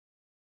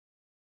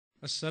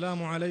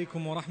السلام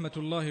عليكم ورحمة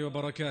الله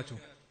وبركاته.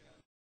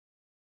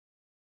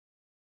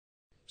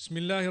 بسم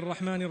الله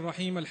الرحمن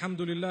الرحيم.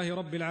 الحمد لله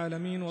رب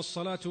العالمين،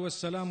 والصلاة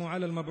والسلام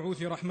على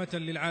المبعوث رحمة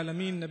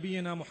للعالمين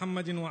نبينا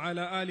محمد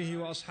وعلى آله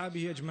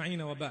وأصحابه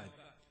أجمعين وبعد.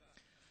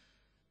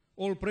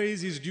 All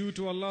praise is due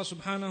to Allah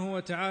subhanahu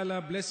wa ta'ala.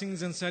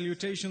 Blessings and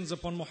salutations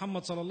upon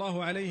Muhammad sallallahu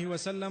alayhi wa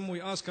sallam.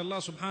 We ask Allah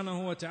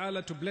subhanahu wa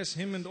ta'ala to bless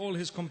him and all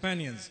his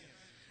companions.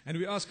 And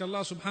we ask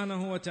Allah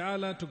subhanahu wa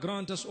ta'ala to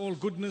grant us all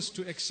goodness,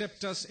 to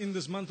accept us in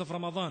this month of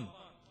Ramadan.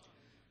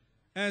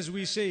 As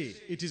we say,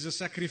 it is a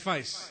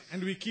sacrifice,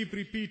 and we keep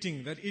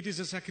repeating that it is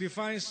a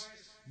sacrifice,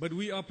 but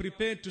we are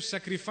prepared to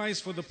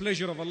sacrifice for the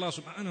pleasure of Allah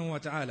subhanahu wa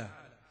ta'ala.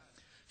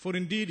 For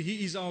indeed,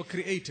 He is our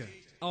creator,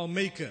 our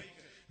maker,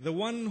 the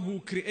one who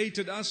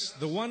created us,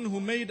 the one who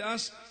made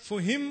us. For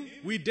Him,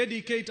 we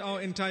dedicate our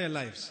entire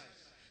lives.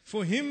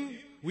 For Him,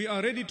 we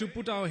are ready to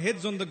put our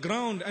heads on the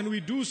ground, and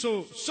we do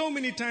so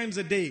many times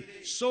a day,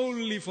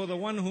 solely for the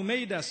one who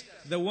made us,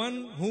 the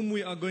one whom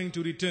we are going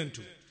to return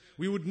to.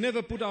 We would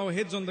never put our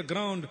heads on the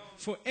ground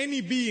for any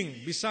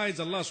being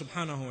besides Allah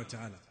subhanahu wa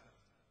ta'ala.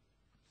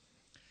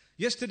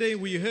 Yesterday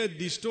we heard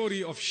the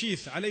story of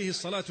Sheeth alayhi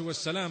salatu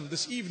wassalam.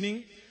 This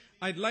evening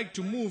I'd like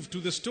to move to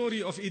the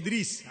story of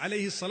Idrees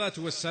alayhi salatu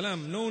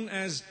wassalam, known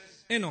as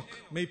Enoch,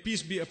 may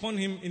peace be upon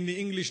him in the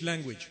English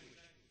language.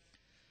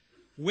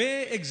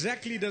 Where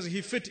exactly does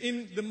he fit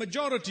in? The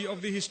majority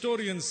of the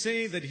historians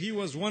say that he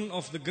was one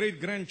of the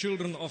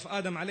great-grandchildren of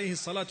Adam alayhi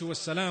salatu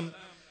wassalam,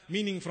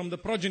 meaning from the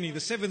progeny, the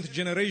 7th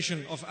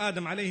generation of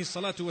Adam alayhi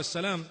salatu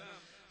wassalam.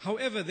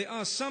 However, there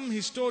are some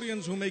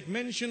historians who make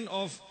mention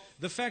of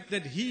the fact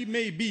that he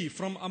may be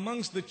from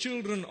amongst the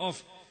children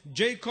of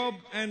Jacob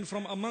and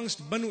from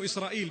amongst Banu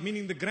Israel,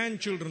 meaning the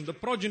grandchildren, the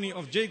progeny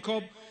of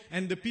Jacob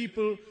and the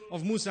people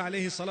of Musa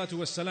alayhi salatu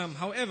wassalam.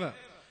 However,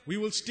 we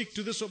will stick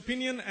to this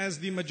opinion as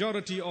the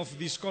majority of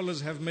the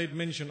scholars have made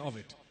mention of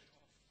it.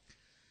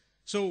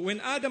 So when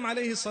Adam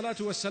alayhi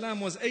salatu wassalam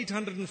was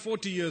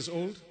 840 years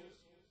old,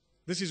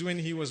 this is when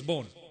he was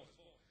born.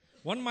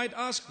 One might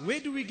ask, where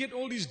do we get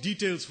all these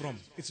details from?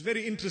 It's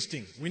very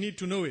interesting. We need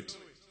to know it.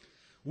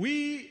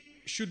 We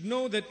should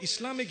know that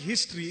Islamic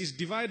history is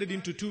divided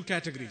into two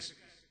categories.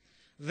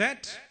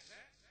 That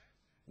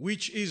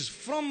which is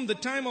from the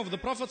time of the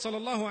Prophet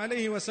sallallahu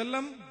alaihi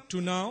wasallam to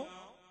now,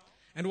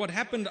 and what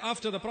happened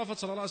after the Prophet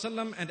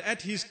ﷺ and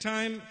at his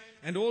time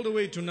and all the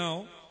way to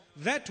now,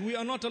 that we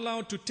are not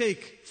allowed to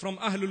take from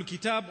Ahlul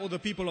Kitab or the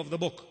people of the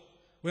book.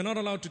 We're not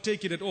allowed to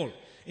take it at all.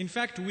 In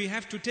fact, we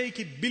have to take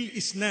it bil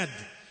isnad,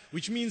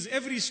 which means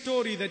every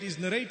story that is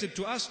narrated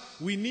to us,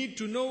 we need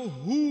to know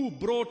who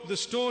brought the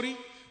story,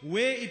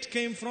 where it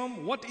came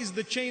from, what is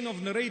the chain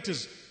of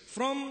narrators,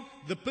 from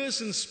the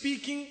person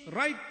speaking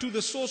right to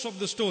the source of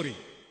the story.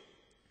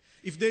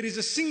 If there is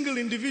a single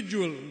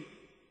individual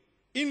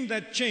in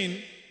that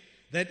chain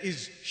that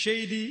is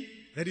shady,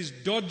 that is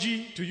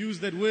dodgy, to use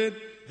that word,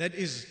 that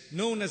is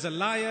known as a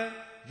liar,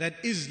 that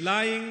is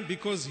lying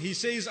because he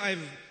says,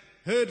 I've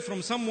heard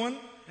from someone,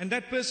 and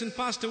that person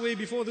passed away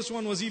before this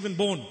one was even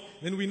born,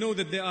 then we know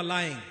that they are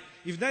lying.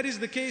 If that is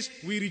the case,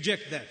 we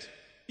reject that.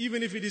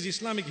 Even if it is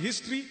Islamic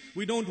history,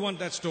 we don't want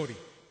that story.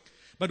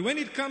 But when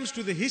it comes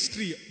to the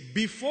history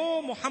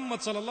before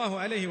Muhammad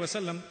sallallahu alaihi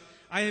wasallam,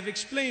 I have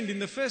explained in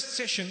the first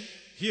session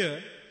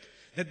here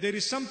that there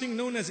is something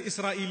known as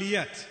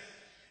Israeliyat.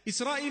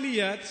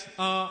 Israeliyat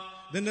are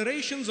the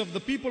narrations of the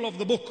people of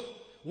the book,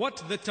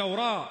 what the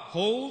Torah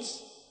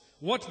holds,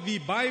 what the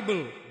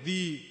Bible,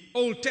 the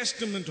Old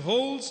Testament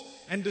holds,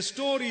 and the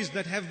stories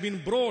that have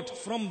been brought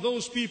from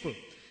those people.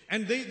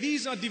 And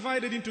these are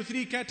divided into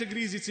three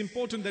categories. It's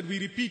important that we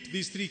repeat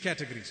these three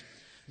categories.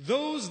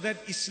 Those that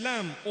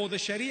Islam or the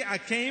Sharia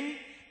came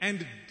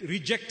and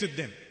rejected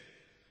them.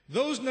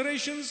 Those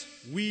narrations,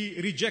 we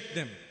reject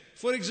them.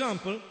 For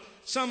example,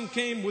 some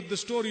came with the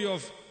story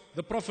of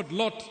the Prophet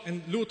Lot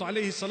and Lut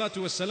alayhi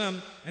salatu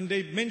wassalam, and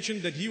they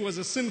mentioned that he was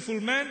a sinful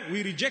man.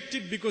 We reject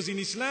it because in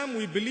Islam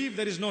we believe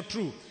that is not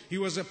true. He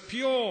was a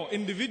pure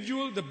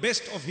individual, the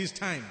best of his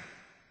time.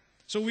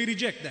 So we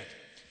reject that.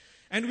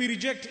 And we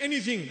reject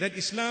anything that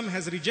Islam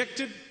has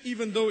rejected,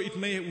 even though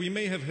we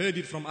may have heard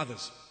it from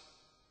others.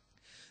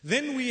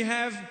 Then we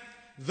have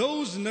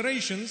those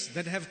narrations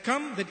that have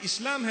come that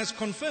Islam has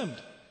confirmed.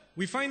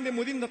 We find them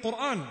within the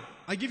Quran.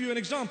 I give you an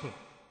example.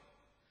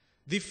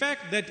 The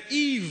fact that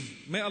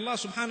Eve, may Allah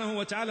subhanahu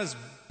wa ta'ala's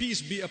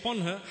peace be upon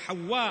her,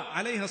 Hawa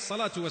alayha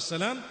salatu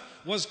wassalam,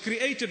 was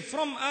created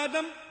from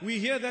Adam. We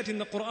hear that in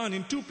the Quran,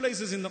 in two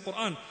places in the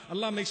Quran.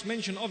 Allah makes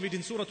mention of it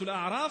in Surah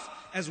Al-A'raf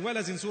as well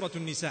as in Surah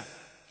Al-Nisa.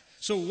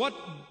 So what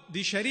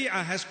the Sharia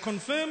has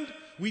confirmed,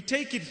 we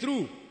take it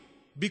through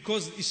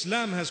because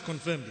Islam has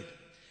confirmed it.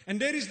 And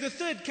there is the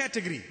third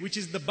category, which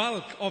is the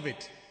bulk of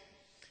it.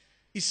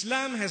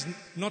 Islam has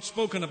not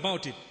spoken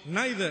about it,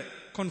 neither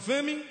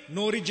confirming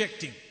nor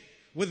rejecting.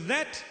 With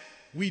that,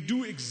 we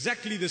do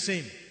exactly the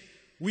same.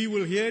 We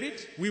will hear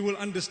it, we will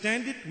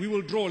understand it, we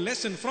will draw a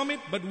lesson from it,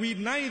 but we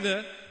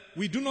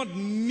do not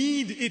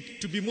need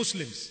it to be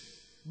Muslims.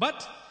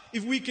 But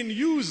if we can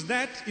use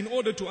that in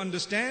order to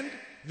understand,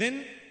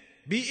 then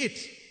be it.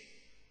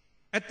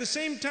 At the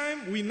same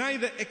time, we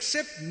neither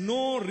accept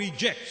nor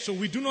reject. So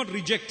we do not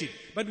reject it.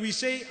 But we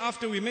say,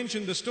 after we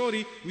mention the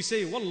story, we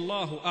say,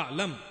 Wallahu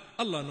a'lam.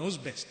 Allah knows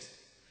best.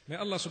 May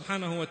Allah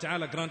subhanahu wa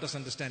ta'ala grant us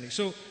understanding.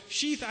 So,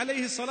 Sheeth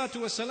alayhi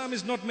salatu wasalam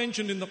is not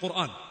mentioned in the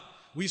Quran.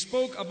 We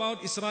spoke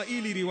about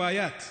Israeli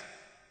riwayat,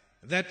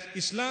 that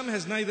Islam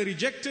has neither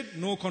rejected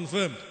nor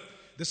confirmed.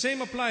 The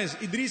same applies,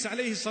 Idrees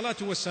alayhi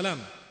salatu wasalam.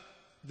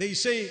 They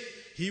say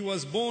he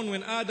was born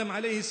when Adam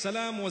alayhi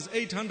salam was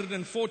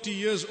 840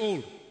 years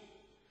old.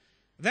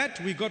 That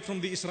we got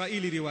from the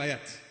Israeli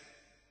riwayat.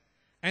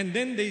 And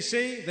then they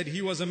say that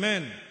he was a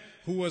man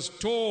who was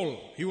tall,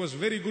 he was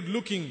very good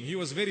looking, he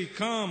was very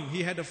calm,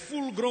 he had a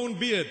full grown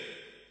beard.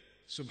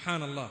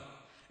 Subhanallah.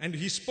 And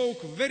he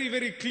spoke very,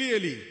 very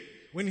clearly.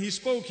 When he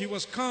spoke, he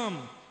was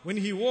calm. When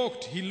he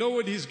walked, he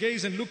lowered his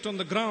gaze and looked on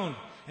the ground.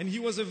 And he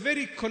was a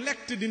very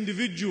collected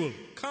individual,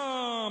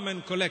 calm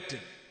and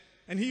collected.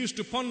 And he used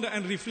to ponder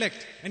and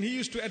reflect. And he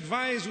used to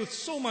advise with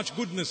so much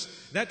goodness.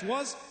 That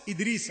was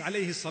Idrees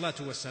alayhi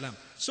salatu wasalam.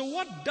 So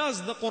what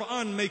does the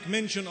Quran make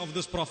mention of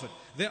this prophet?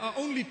 There are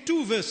only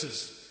 2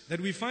 verses that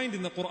we find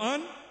in the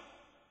Quran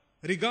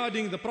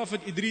regarding the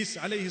Prophet Idrees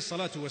alayhi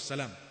salatu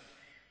wasalam.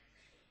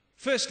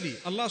 Firstly,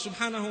 Allah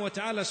subhanahu wa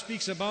ta'ala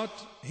speaks about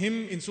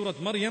him in Surah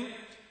Maryam.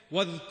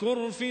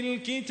 وَاذْكُرْ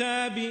فِي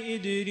الْكِتَابِ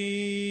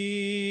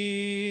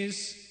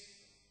إِدْرِيسَ.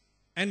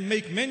 And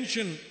make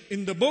mention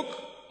in the book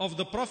of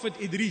the Prophet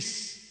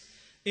Idrees.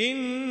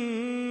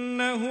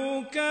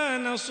 إِنَّهُ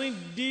كَانَ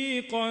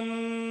صِدِّيقًا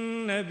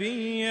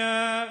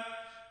نَبِيًّا.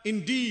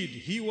 Indeed,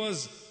 he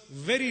was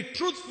very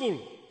truthful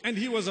and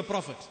he was a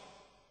prophet.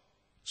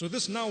 So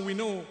this now we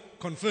know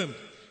confirmed.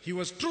 He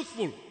was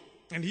truthful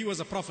and he was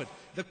a prophet.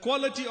 The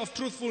quality of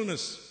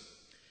truthfulness.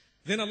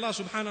 Then Allah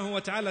subhanahu wa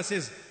ta'ala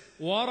says,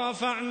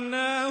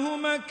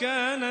 وَرَفَعْنَاهُ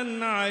مَكَانًا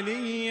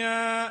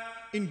عَلِيًّا.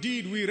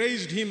 Indeed, we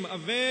raised him a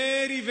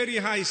very, very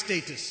high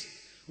status.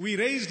 We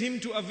raised him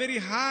to a very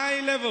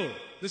high level.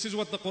 This is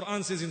what the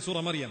Quran says in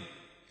Surah Maryam.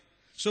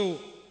 So,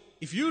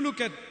 if you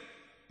look at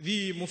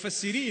the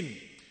Mufassirin,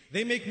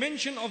 they make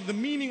mention of the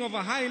meaning of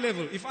a high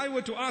level. If I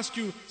were to ask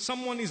you,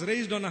 someone is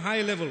raised on a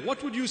high level,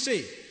 what would you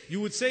say? You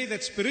would say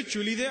that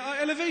spiritually they are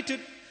elevated.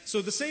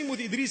 So the same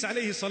with Idrees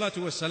alayhi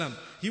salatu wasalam.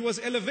 He was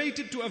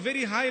elevated to a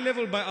very high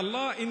level by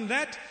Allah in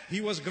that he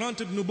was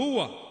granted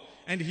nubuwah.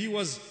 And he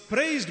was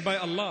praised by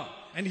Allah.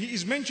 And he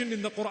is mentioned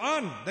in the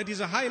Quran that is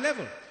a high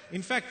level.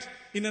 In fact,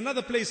 in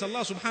another place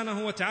Allah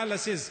subhanahu wa ta'ala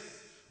says,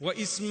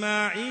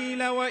 وَإِسْمَاعِيلَ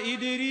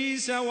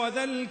وَإِدْرِيسَ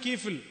وَذَا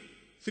الْكِفْلِ.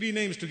 3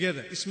 names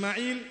together.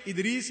 Ismail,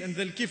 Idris and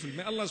Dhal Kifl.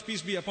 May Allah's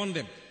peace be upon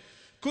them.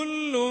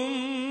 كُلٌّ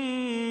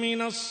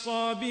مِّنَ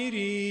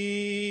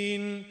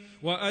الصَّابِرِينَ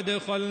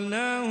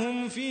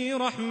وَأَدْخَلْنَاهُمْ فِي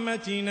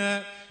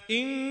رَحْمَتِنَا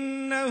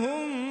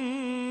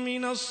إِنَّهُمْ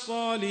مِّنَ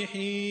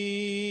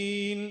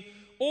الصَّالِحِينَ.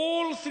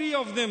 All 3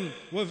 of them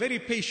were very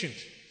patient.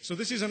 So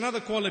this is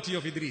another quality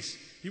of Idris.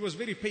 He was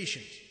very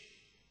patient.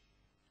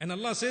 And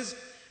Allah says,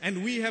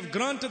 and we have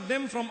granted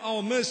them from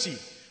our mercy.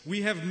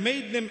 We have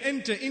made them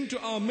enter into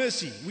our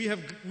mercy. We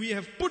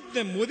have put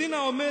them within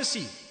our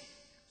mercy.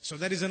 So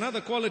that is another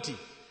quality.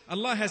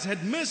 Allah has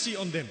had mercy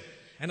on them.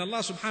 And Allah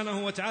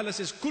subhanahu wa ta'ala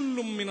says,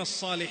 Kullum minas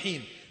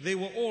salihin. They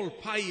were all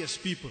pious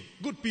people,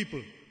 good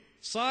people.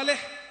 Salih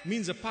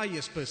means a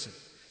pious person.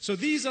 So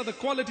these are the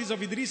qualities of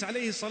Idrees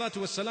alayhi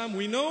salatu wassalam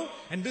we know,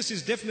 and this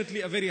is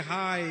definitely a very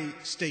high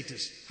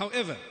status.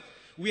 However,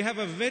 we have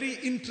a very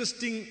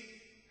interesting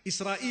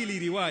Israeli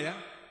riwayah,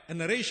 a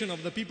narration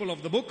of the people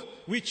of the book,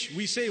 which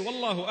we say,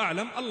 Wallahu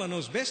a'lam, Allah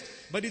knows best.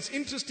 But it's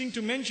interesting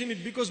to mention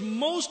it because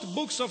most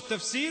books of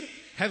tafsir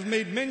have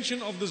made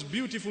mention of this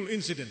beautiful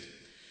incident.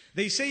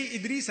 They say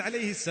Idrees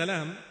alayhi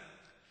salam,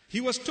 he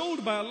was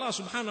told by Allah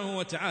subhanahu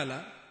wa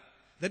ta'ala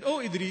that, oh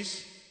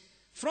Idrees,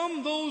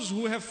 from those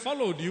who have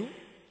followed you,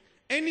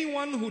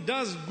 anyone who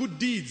does good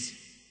deeds,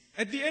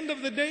 at the end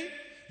of the day,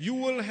 you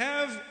will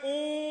have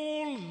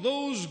all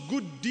those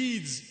good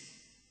deeds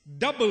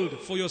doubled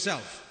for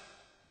yourself.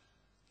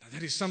 Now,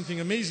 that is something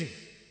amazing.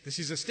 This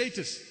is a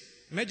status.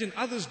 Imagine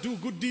others do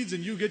good deeds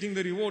and you getting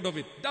the reward of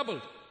it,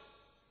 doubled.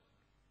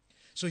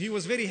 So he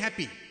was very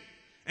happy.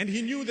 And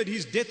he knew that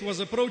his death was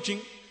approaching.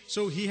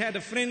 So he had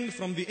a friend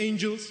from the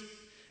angels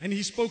and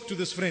he spoke to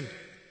this friend.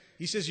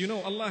 He says, you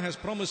know, Allah has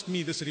promised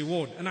me this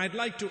reward and I'd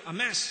like to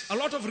amass a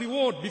lot of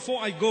reward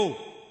before I go.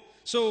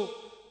 So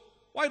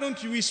why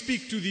don't we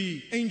speak to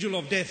the angel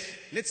of death?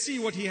 Let's see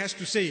what he has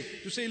to say.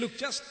 To say, look,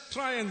 just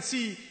try and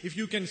see if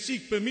you can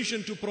seek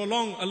permission to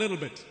prolong a little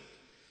bit.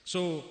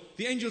 So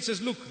the angel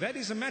says, look, that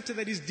is a matter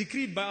that is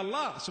decreed by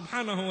Allah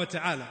subhanahu wa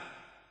ta'ala.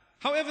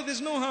 However, there's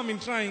no harm in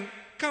trying.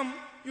 Come,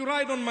 you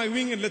ride on my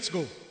wing and let's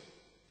go.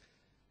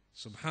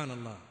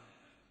 Subhanallah.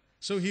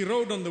 So he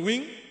rode on the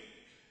wing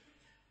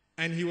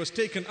and he was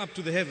taken up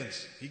to the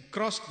heavens. He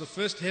crossed the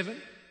first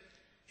heaven.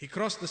 He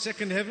crossed the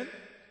second heaven.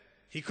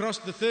 He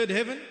crossed the third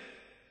heaven.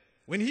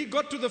 When he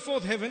got to the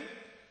fourth heaven,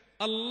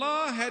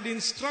 Allah had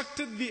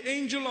instructed the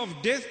angel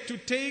of death to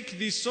take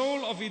the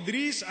soul of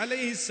Idrees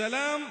alayhi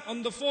salam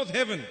on the fourth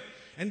heaven.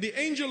 And the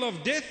angel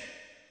of death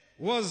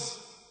was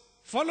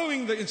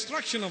following the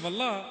instruction of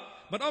Allah,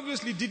 but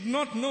obviously did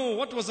not know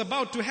what was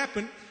about to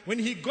happen. When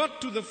he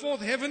got to the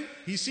fourth heaven,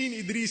 he seen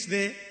Idrees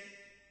there.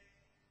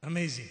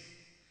 Amazing.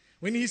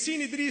 When he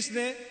seen Idrees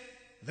there,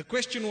 the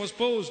question was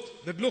posed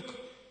that, look,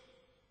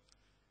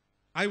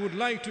 I would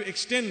like to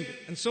extend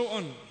and so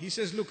on. He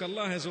says, look,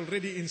 Allah has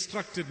already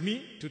instructed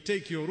me to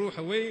take your ruh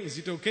away. Is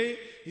it okay?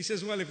 He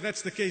says, well, if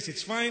that's the case,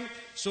 it's fine.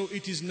 So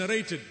it is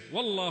narrated,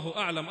 Wallahu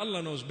a'lam,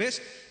 Allah knows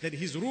best, that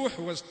his ruh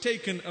was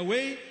taken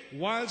away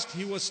whilst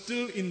he was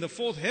still in the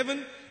fourth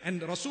heaven.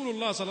 And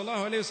Rasulullah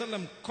sallallahu alayhi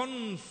wasallam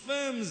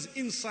confirms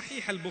in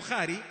Sahih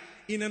al-Bukhari,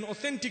 in an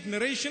authentic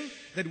narration,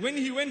 that when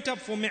he went up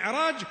for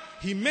Mi'raj,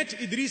 he met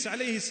Idrees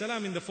alayhi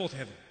salam in the fourth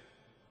heaven.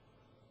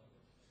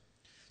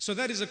 So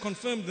that is a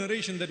confirmed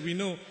narration that we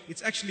know.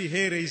 It's actually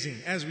hair-raising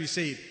as we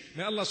say it.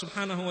 May Allah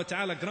subhanahu wa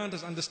ta'ala grant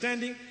us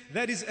understanding.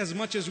 That is as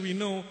much as we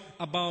know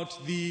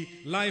about the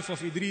life of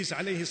Idrees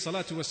alayhi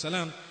salatu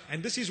wasalam.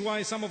 And this is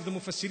why some of the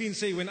mufassirin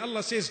say, when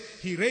Allah says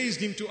He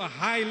raised him to a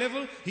high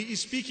level, He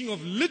is speaking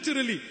of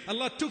literally,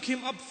 Allah took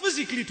him up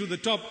physically to the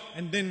top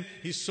and then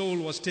his soul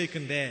was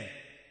taken there.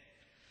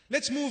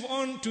 Let's move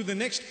on to the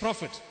next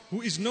prophet,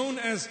 who is known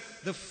as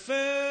the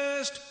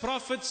first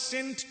prophet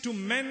sent to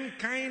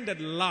mankind at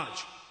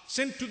large,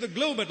 sent to the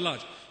globe at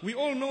large. We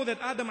all know that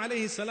Adam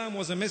alayhi salam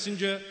was a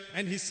messenger,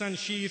 and his son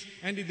Sheeth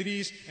and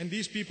Idrees, and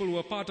these people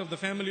were part of the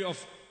family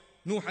of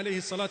Nuh alayhi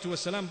salatu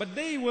wasalam, but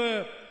they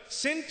were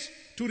sent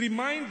to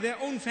remind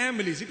their own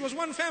families. It was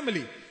one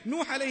family.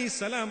 Nuh alayhi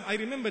salam, I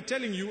remember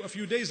telling you a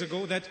few days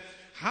ago that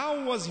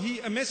how was he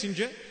a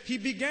messenger? He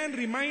began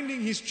reminding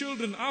his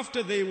children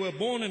after they were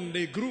born and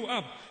they grew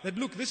up that,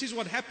 look, this is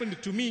what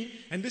happened to me,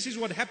 and this is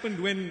what happened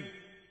when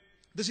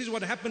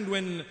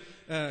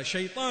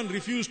shaitan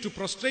refused to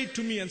prostrate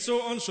to me, and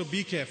so on, so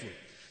be careful.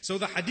 So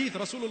the hadith,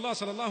 Rasulullah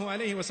sallallahu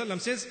alayhi wa sallam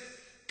says,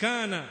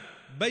 كَانَ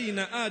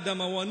بَيْنَ آدَمَ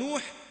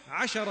وَنُوحٍ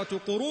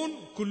عَشَرَةُ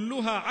قُرُونٍ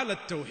كُلُّهَا عَلَى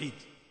التَّوْحِيدِ.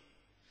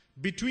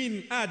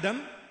 Between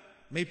Adam,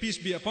 may peace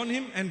be upon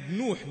him, and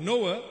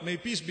Noah, may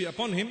peace be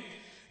upon him,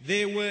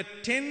 there were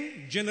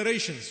 10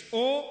 generations,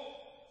 or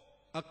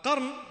a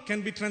qarn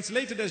can be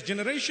translated as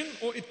generation,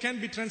 or it can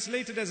be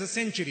translated as a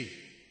century.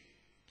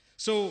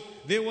 So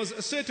there was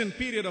a certain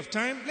period of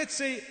time, let's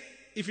say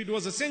if it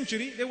was a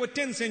century, there were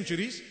 10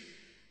 centuries.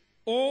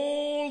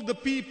 All the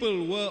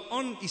people were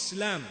on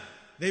Islam.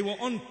 They were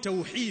on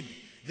Tawheed.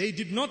 They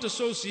did not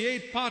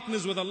associate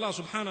partners with Allah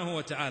subhanahu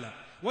wa ta'ala.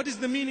 What is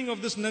the meaning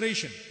of this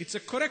narration? It's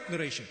a correct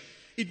narration.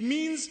 It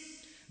means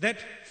that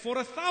for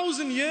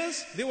 1,000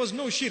 years, there was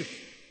no shirk.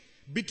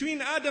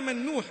 Between Adam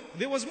and Nuh,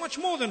 there was much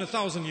more than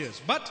 1,000 years.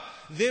 But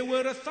there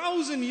were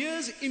 1,000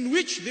 years in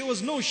which there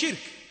was no shirk.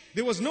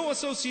 There was no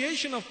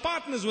association of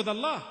partners with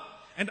Allah.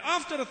 And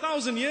after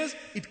 1,000 years,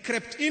 it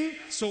crept in.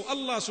 So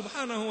Allah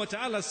subhanahu wa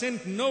ta'ala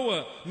sent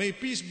Noah, may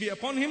peace be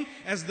upon him,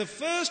 as the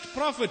first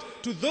prophet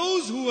to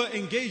those who were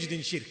engaged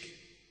in shirk.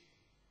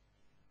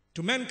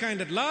 To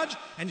mankind at large,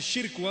 and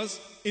shirk was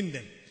in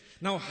them.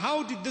 Now,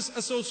 how did this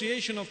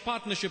association of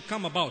partnership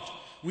come about?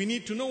 We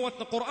need to know what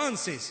the Quran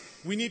says.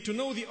 We need to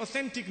know the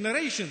authentic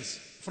narrations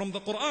from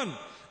the Quran.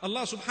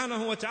 Allah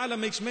subhanahu wa ta'ala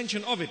makes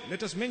mention of it.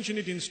 Let us mention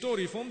it in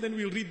story form, then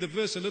we'll read the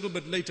verse a little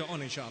bit later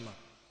on, inshallah.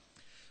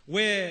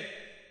 Where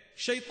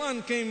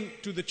shaitan came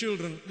to the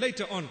children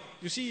later on.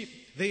 You see,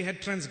 they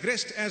had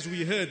transgressed, as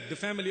we heard, the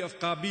family of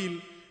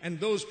Qabil, and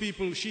those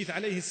people Sheeth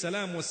alayhi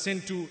salam was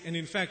sent to, and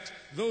in fact,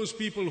 those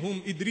people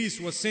whom Idrees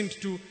was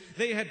sent to,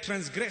 they had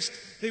transgressed.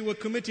 They were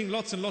committing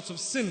lots and lots of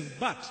sin,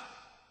 but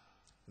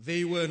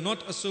they were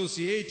not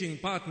associating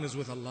partners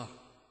with Allah.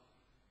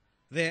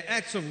 Their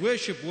acts of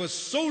worship was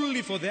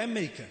solely for their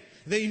maker.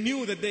 They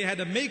knew that they had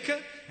a maker,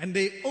 and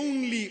they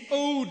only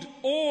owed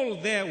all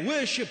their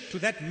worship to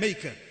that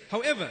maker.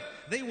 However,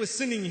 they were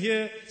sinning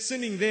here,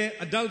 sinning there,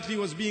 adultery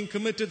was being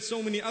committed,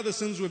 so many other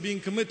sins were being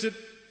committed.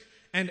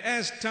 And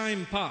as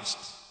time passed,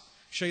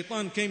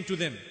 shaitan came to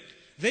them.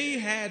 They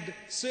had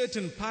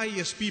certain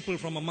pious people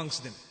from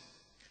amongst them.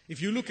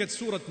 If you look at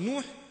Surah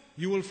Nuh,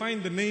 you will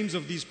find the names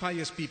of these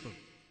pious people.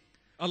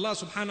 Allah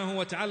subhanahu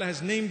wa ta'ala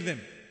has named them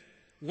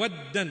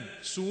Waddan,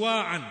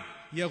 Suwa'an,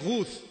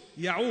 Yaghuth,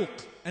 Ya'uq,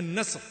 and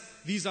Nasr.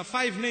 These are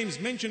 5 names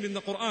mentioned in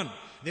the Quran.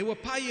 They were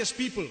pious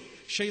people.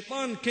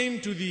 Shaitan came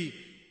to the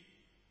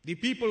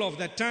people of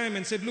that time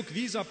and said, look,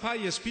 these are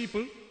pious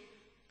people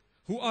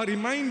who are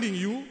reminding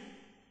you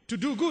to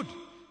do good.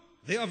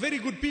 They are very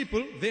good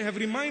people. They have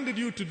reminded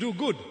you to do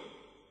good.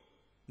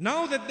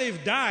 Now that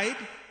they've died,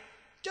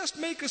 just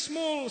make a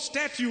small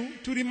statue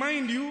to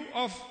remind you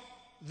of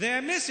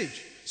their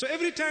message. So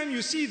every time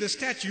you see the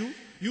statue,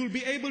 you'll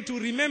be able to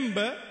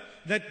remember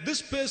that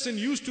this person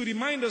used to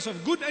remind us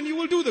of good, and you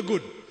will do the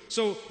good.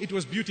 So it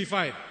was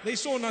beautified. They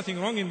saw nothing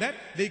wrong in that.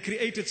 They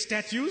created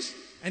statues,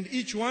 and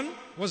each one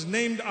was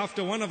named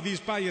after one of these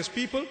pious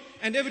people.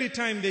 And every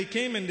time they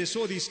came and they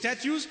saw these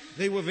statues,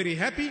 they were very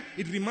happy.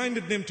 It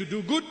reminded them to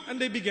do good, and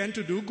they began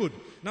to do good.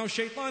 Now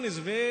shaitan is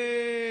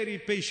very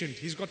patient.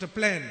 He's got a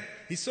plan.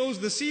 He sows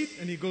the seed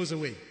and he goes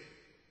away.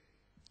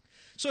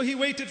 So he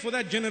waited for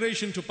that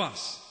generation to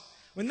pass.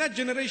 When that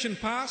generation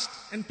passed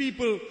and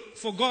people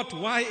forgot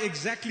why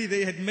exactly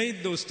they had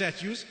made those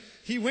statues,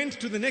 he went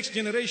to the next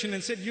generation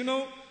and said, you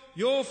know,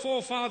 your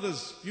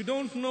forefathers, you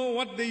don't know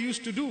what they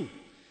used to do.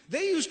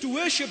 They used to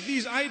worship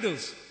these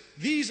idols.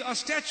 These are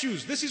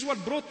statues. This is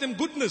what brought them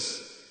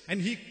goodness.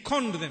 And he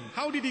conned them.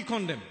 How did he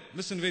con them?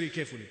 Listen very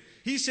carefully.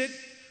 He said,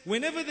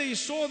 whenever they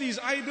saw these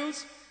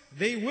idols,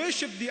 they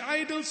worshipped the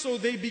idols, so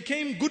they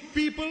became good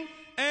people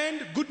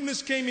and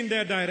goodness came in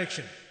their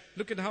direction.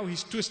 Look at how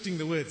he's twisting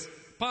the words.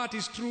 Part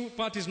is true,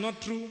 part is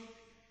not true.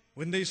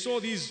 When they saw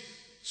these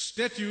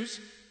statues,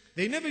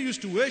 they never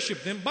used to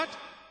worship them, but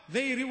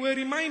they were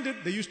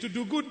reminded they used to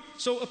do good.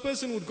 So a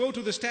person would go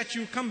to the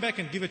statue, come back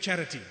and give a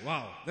charity.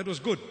 Wow, that was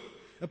good.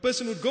 A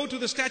person would go to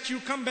the statue,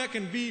 come back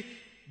and be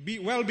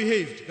well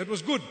behaved. That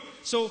was good.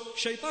 So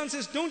Shaitan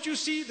says, don't you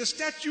see, the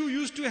statue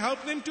used to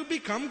help them to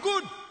become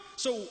good.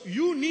 So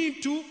you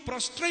need to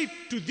prostrate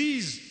to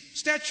these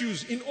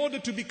statues in order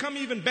to become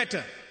even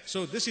better.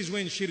 So this is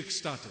when shirk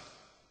started.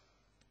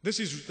 This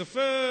is the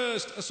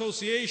first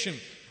association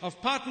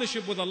of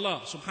partnership with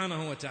Allah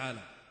subhanahu wa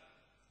ta'ala.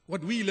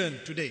 What we learn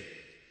today,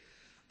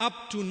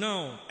 up to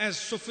now, as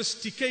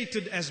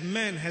sophisticated as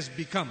man has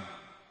become,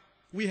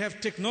 we have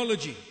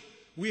technology,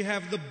 we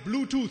have the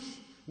Bluetooth,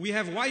 we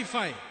have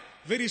Wi-Fi.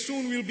 Very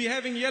soon we'll be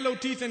having yellow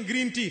teeth and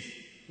green teeth.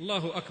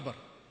 Allahu Akbar.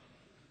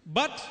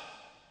 But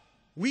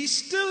we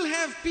still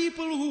have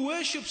people who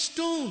worship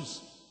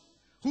stones,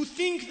 who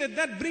think that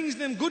that brings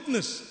them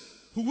goodness,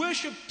 who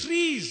worship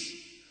trees,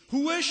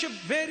 who worship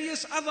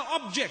various other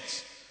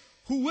objects,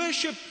 who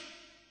worship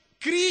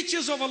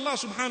creatures of Allah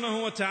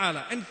subhanahu wa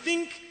ta'ala and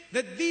think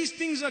that these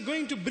things are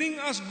going to bring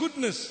us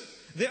goodness.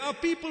 There are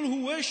people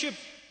who worship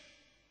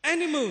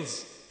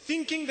animals,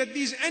 thinking that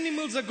these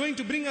animals are going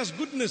to bring us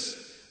goodness.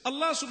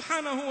 Allah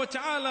subhanahu wa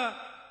ta'ala,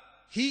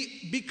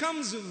 He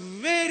becomes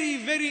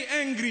very, very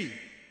angry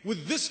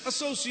with this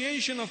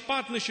association of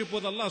partnership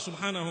with Allah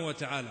subhanahu wa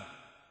ta'ala.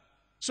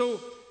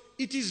 So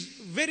it is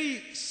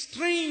very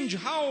strange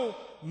how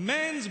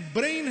man's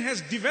brain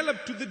has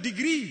developed to the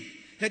degree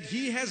that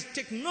he has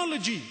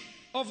technology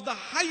of the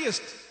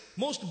highest,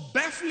 most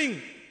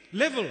baffling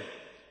level,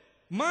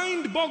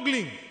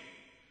 mind-boggling.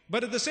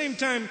 But at the same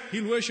time,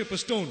 he'll worship a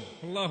stone,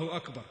 Allahu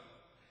Akbar.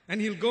 And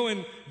he'll go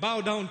and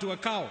bow down to a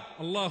cow,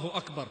 Allahu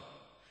Akbar.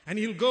 And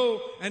he'll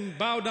go and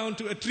bow down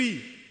to a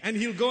tree. And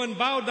he'll go and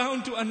bow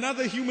down to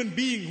another human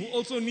being who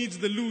also needs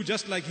the loo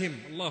just like him,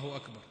 Allahu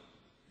Akbar.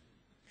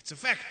 It's a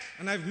fact.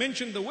 And I've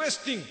mentioned the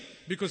worst thing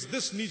because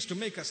this needs to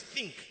make us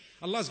think.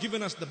 Allah's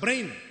given us the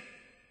brain.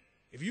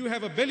 If you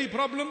have a belly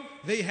problem,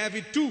 they have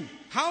it too.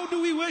 How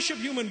do we worship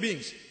human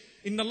beings?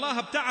 Inna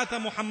Allah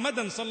abta'ata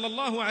Muhammadan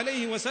sallallahu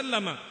alayhi wa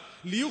sallama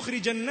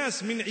liyukhrij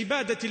an-nas min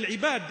ibadati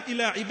al-ibad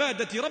ila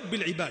ibadati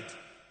rabbil ibad.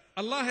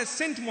 Allah has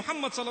sent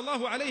Muhammad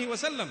sallallahu alayhi wa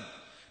sallam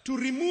to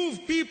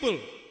remove people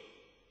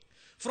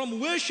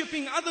from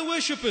worshipping other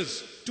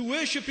worshippers to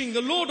worshipping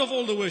the Lord of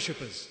all the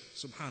worshippers.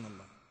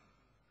 Subhanallah.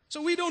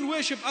 So we don't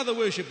worship other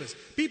worshippers.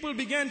 People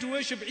began to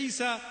worship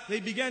Isa, they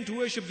began to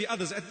worship the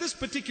others. At this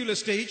particular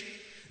stage,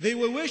 they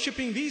were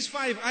worshipping these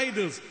 5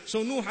 idols.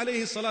 So Nuh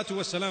alayhi salatu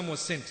wasalam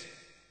was sent.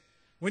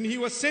 When he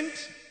was sent,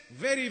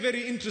 very,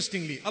 very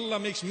interestingly, Allah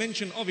makes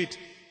mention of it.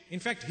 In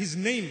fact, his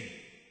name,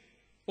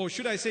 or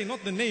should I say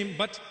not the name,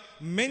 but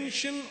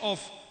mention of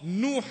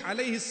Nuh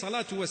alayhi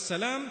salatu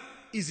wasalam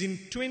is in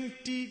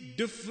 20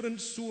 different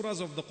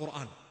surahs of the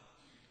Quran.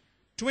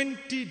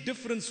 20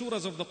 different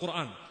surahs of the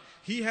Quran.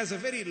 He has a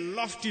very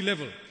lofty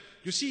level.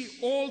 You see,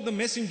 all the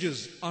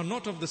messengers are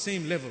not of the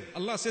same level.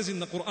 Allah says in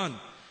the Quran,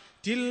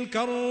 تِلْكَ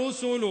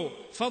الرُّسُلُ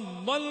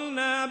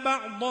فَضَّلْنَا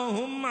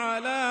بَعْضَهُمْ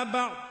عَلَى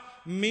بَعْضٍ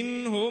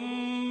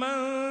مِّنْهُمْ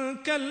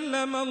مَنْ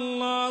كَلَّمَ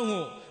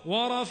اللَّهُ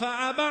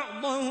وَرَفَعَ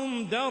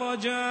بَعْضَهُمْ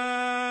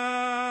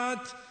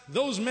دَرَجَاتٍ.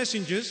 Those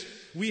messengers,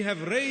 we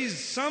have raised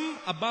some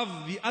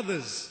above the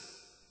others.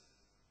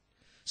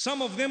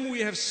 Some of them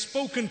we have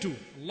spoken to.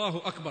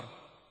 Allahu Akbar.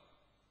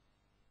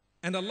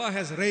 And Allah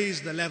has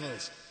raised the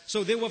levels.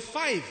 So there were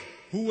 5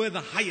 who were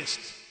the highest.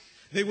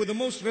 They were the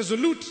most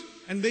resolute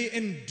and they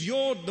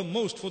endured the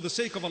most for the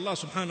sake of Allah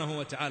subhanahu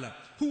wa ta'ala.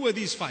 Who were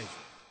these 5?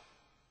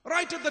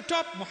 Right at the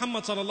top,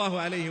 Muhammad sallallahu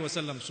alayhi wa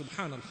sallam,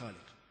 subhan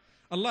al-khaliq.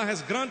 Allah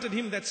has granted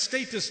him that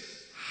status,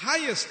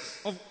 highest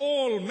of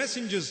all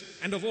messengers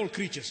and of all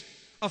creatures.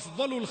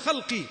 Afdalul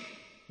khalqi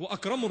wa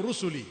akramul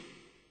rusuli.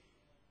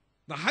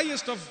 The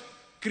highest of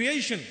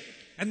creation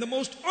and the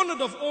most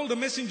honored of all the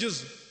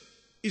messengers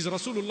is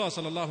Rasulullah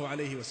sallallahu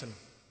alayhi wa sallam.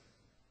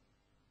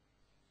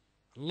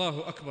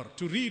 Allahu Akbar.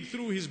 To read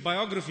through his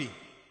biography,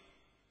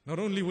 not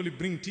only will it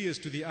bring tears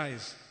to the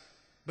eyes,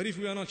 but if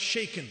we are not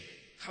shaken,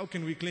 how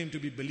can we claim to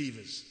be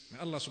believers? May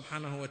Allah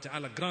subhanahu wa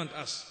ta'ala grant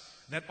us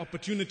that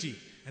opportunity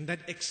and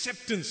that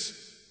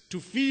acceptance to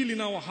feel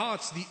in our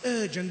hearts the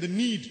urge and the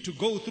need to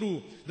go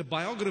through the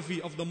biography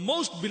of the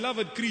most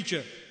beloved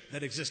creature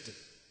that existed.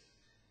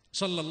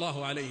 Sallallahu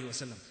alayhi wa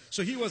sallam.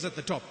 So he was at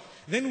the top.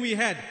 Then we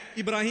had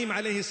Ibrahim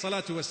alayhi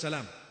salatu was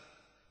salam,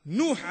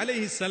 Nuh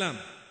alayhi salam,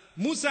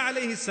 Musa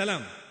alayhi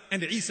salam,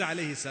 and Isa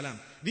alayhi salam.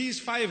 These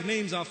 5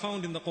 names are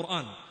found in the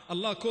Quran.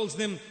 Allah calls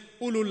them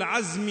ulul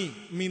azmi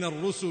min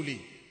ar-rusuli.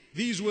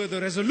 These were the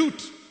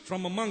resolute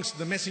from amongst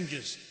the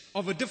messengers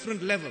of a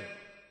different level.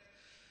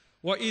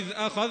 وَإِذْ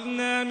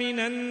أَخَذْنَا مِنَ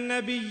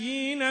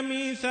النَّبِيِّينَ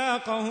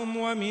مِيثَاقَهُمْ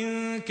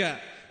وَمِنْكَ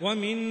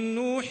وَمِنْ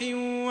نُوحٍ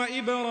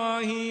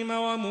وَإِبْرَاهِيمَ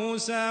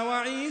وَمُوسَى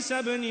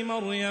وَعِيسَى بْنِ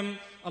مَرْيَمَ.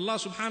 Allah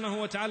subhanahu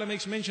wa ta'ala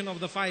makes mention of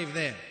the 5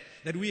 there,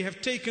 that we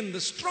have taken the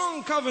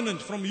strong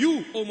covenant from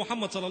you, O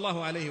Muhammad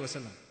sallallahu alayhi wa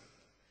sallam.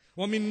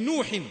 وَمِنْ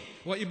نُوحٍ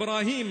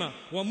وَإِبْرَاهِيمَ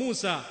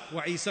وَمُوسَى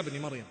وَعِيسَى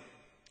بْنِ مَرْيَمَ.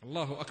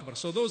 Allahu Akbar.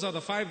 So those are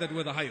the 5 that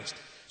were the highest.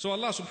 So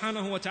Allah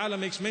subhanahu wa ta'ala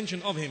makes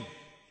mention of him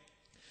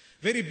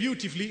very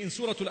beautifully in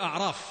Surah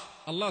Al-A'raf.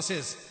 Allah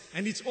says,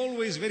 and it's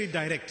always very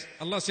direct.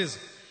 Allah says,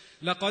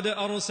 لَقَدْ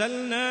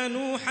أَرْسَلْنَا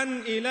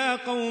نُوحًا إِلَىٰ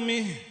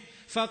قَوْمِهِ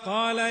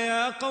فَقَالَ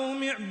يَا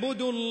قَوْمِ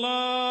اعْبُدُوا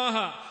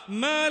اللَّهَ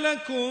مَا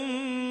لَكُمْ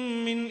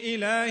مِنْ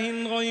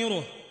إِلَٰهٍ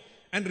غَيْرُهُ.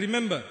 And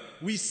remember,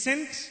 we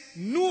sent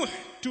Nuh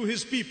to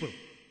his people.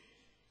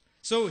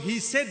 So he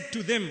said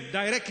to them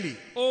directly,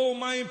 O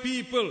my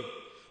people,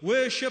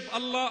 worship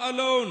Allah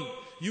alone.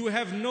 You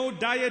have no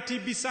deity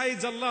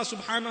besides Allah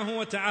subhanahu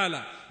wa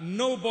ta'ala.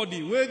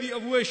 Nobody worthy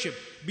of worship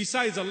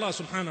besides Allah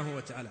subhanahu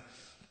wa ta'ala.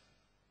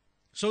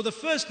 So the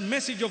first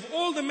message of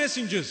all the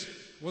messengers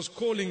was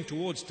calling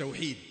towards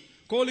Tawheed,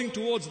 calling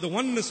towards the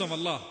oneness of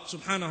Allah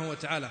subhanahu wa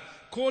ta'ala,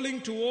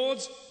 calling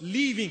towards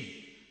leaving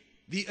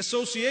the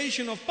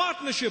association of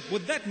partnership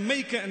with that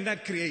maker and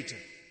that creator.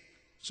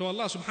 So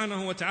Allah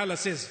subhanahu wa ta'ala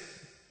says,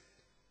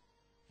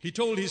 He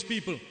told His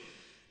people,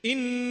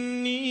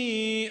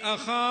 إِنِّي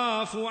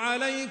أَخَافُ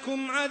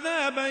عَلَيْكُمْ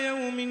عَذَابَ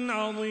يَوْمٍ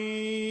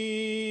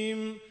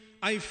عَظِيمٍ.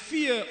 I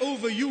fear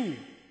over you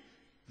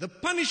the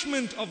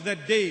punishment of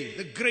that day,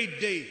 the great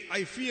day.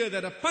 I fear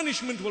that a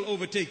punishment will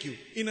overtake you.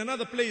 In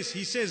another place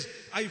He says,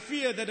 I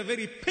fear that a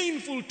very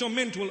painful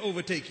torment will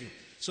overtake you.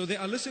 So they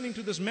are listening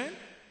to this man.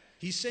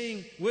 He's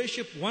saying,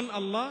 worship one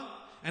Allah,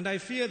 and I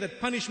fear that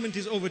punishment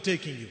is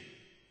overtaking you.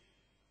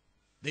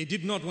 They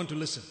did not want to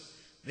listen.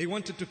 They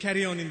wanted to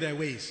carry on in their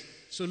ways.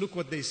 So look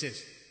what they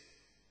says.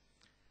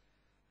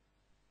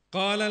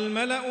 قال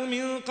الملأ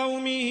من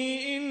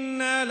قومه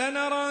إنا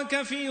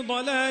لنراك في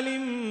ضلال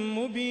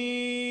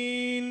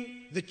مبين.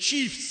 The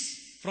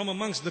chiefs from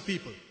amongst the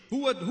people.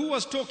 Who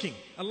was talking?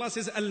 Allah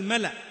says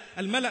al-mala.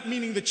 Al-mala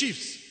meaning the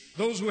chiefs.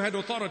 Those who had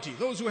authority,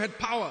 those who had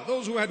power,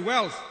 those who had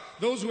wealth,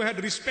 those who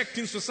had respect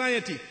in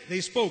society.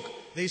 They spoke.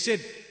 They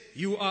said,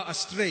 you are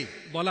astray.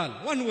 Dalal.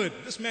 One word.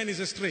 This man is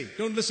astray.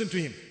 Don't listen to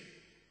him.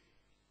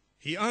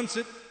 He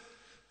answered,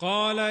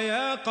 قال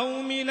يا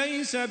قوم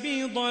ليس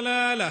بي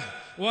ضلالة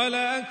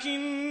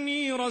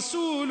ولكني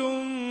رسول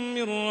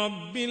من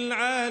رب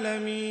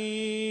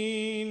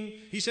العالمين.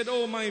 He said,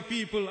 oh my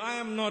people, I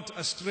am not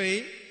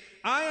astray.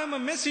 I am a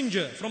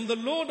messenger from the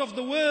Lord of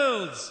the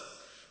worlds.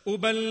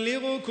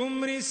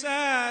 أبلغكم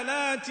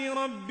رسالات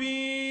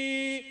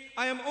ربي.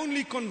 I am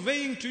only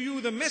conveying to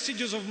you the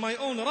messages of my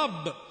own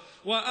Rabb.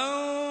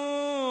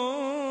 وأنصح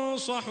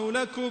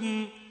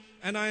لكم.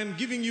 And I am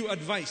giving you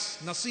advice,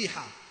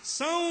 nasiha.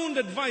 Sound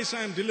advice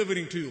I am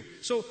delivering to you.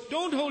 So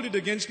don't hold it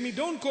against me.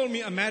 Don't call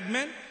me a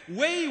madman.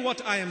 Weigh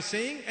what I am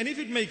saying. And if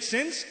it makes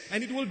sense,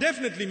 and it will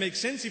definitely make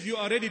sense if you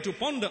are ready to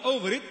ponder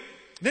over it,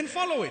 then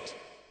follow it.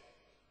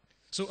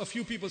 So a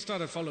few people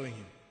started following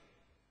him.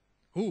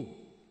 Who?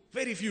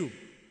 Very few.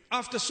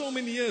 After so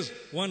many years,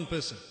 one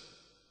person.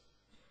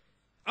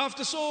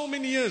 After so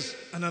many years,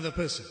 another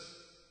person.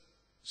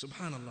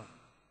 Subhanallah.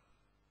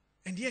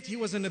 And yet he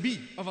was a Nabi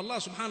of Allah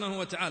subhanahu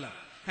wa ta'ala.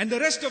 And the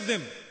rest of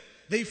them,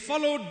 they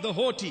followed the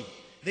haughty.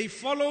 They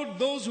followed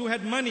those who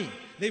had money.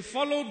 They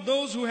followed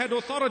those who had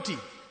authority.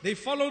 They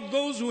followed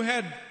those who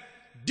had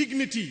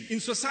dignity in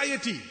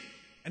society.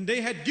 And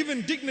they had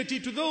given dignity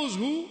to those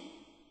who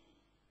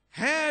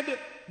had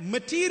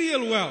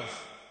material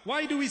wealth.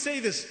 Why do we say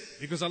this?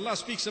 Because Allah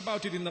speaks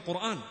about it in the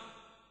Quran.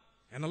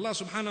 And Allah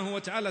subhanahu wa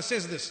ta'ala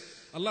says this.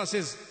 Allah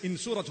says in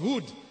Surah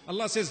Hud,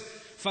 Allah says,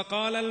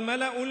 فقال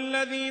الملأ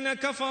الذين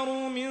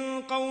كفروا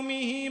من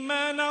قومه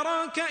ما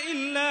نراك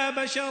إلا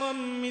بشرا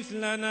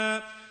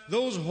مثلنا.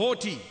 Those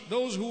haughty,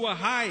 those who were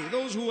high,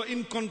 those who were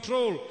in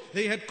control,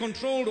 they had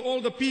controlled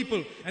all the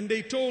people, and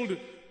they told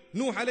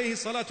Nuh alayhi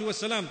salatu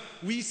wasalam,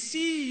 we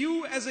see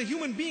you as a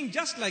human being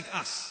just like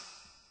us.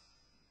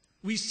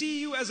 We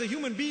see you as a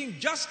human being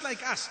just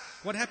like us.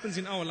 What happens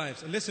in our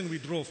lives? A lesson we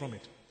draw from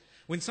it.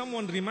 When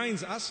someone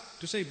reminds us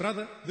to say,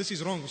 brother, this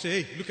is wrong. We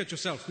say, hey, look at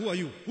yourself. Who are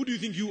you? Who do you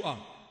think you are?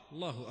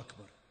 Allahu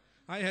Akbar.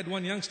 I had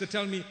one youngster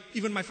tell me,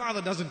 even my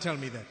father doesn't tell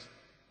me that.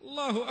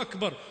 Allahu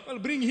Akbar. Well,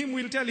 bring him,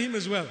 we'll tell him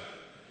as well.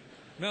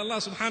 May Allah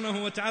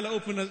subhanahu wa ta'ala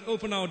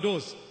open our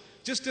doors.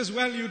 Just as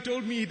well you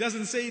told me he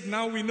doesn't say it,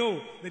 now we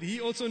know that he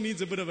also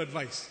needs a bit of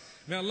advice.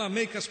 May Allah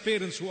make us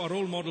parents who are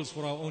role models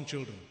for our own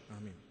children.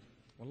 Ameen.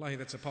 Wallahi,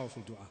 that's a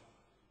powerful dua.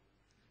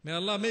 May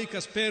Allah make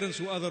us parents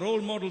who are the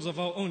role models of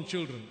our own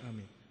children.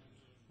 Ameen.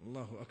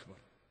 Allahu Akbar.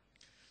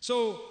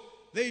 So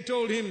they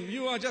told him,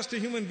 you are just a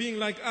human being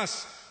like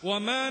us.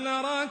 وَمَا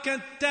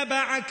نَرَاكَ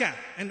اتَّبَعَكَ.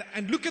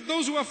 And look at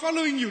those who are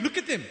following you. Look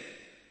at them.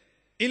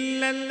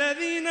 إِلَّا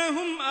الَّذِينَ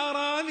هُمْ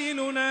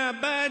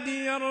أَرَاذِلُنَا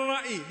بَادِيَ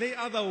الرَّأْيِ. They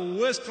are the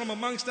worst from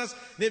amongst us.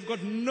 They've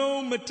got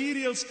no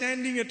material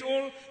standing at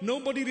all.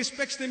 Nobody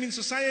respects them in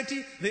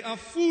society. They are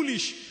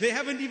foolish. They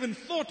haven't even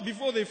thought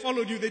before they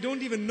followed you. They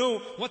don't even know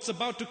what's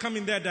about to come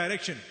in their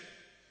direction.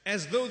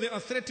 As though they are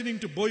threatening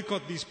to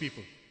boycott these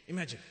people.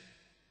 Imagine.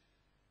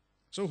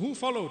 So who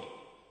followed?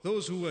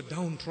 Those who were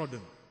downtrodden.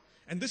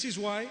 And this is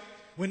why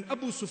when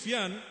Abu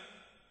Sufyan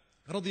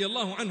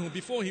radiyallahu anhu,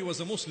 before he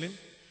was a Muslim,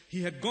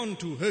 he had gone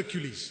to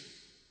Hercules,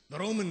 the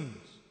Romans.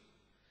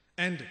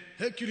 And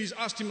Hercules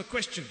asked him a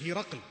question,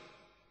 Hiraql,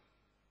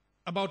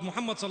 about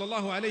Muhammad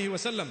sallallahu alayhi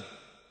wasallam.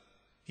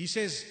 He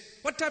says,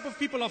 what type of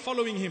people are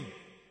following him?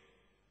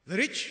 The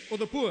rich or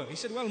the poor? He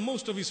said, well,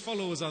 most of his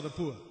followers are the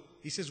poor.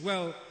 He says,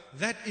 well,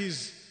 that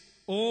is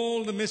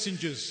all the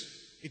messengers.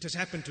 It has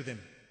happened to them.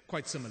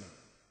 Quite similar.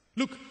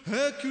 Look,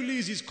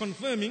 Hercules is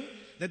confirming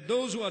that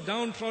those who are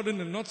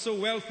downtrodden and not so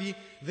wealthy,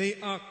 they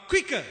are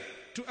quicker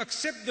to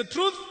accept the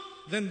truth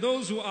than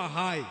those who are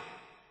high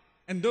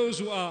and those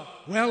who are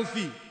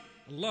wealthy.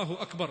 Allahu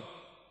Akbar.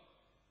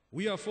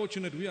 We are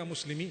fortunate, we are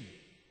Muslimin.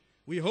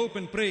 We hope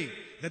and pray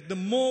that the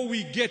more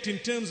we get in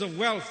terms of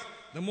wealth,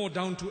 the more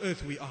down to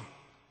earth we are.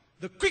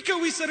 The quicker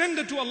we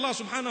surrender to Allah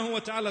subhanahu wa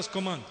ta'ala's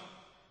command.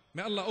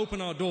 May Allah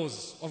open our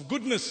doors of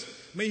goodness.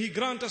 May He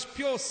grant us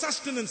pure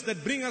sustenance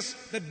that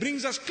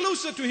brings us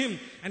closer to Him,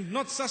 and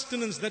not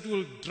sustenance that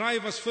will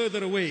drive us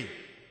further away.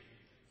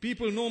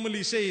 People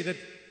normally say that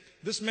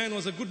this man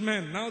was a good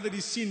man. Now that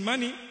he's seen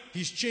money,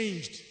 he's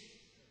changed.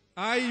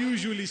 I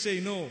usually say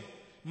no.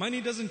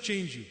 Money doesn't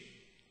change you.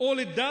 All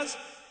it does,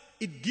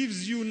 it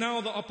gives you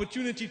now the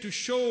opportunity to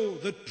show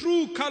the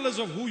true colors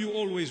of who you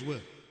always were.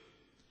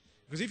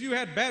 Because if you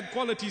had bad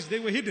qualities, they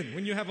were hidden.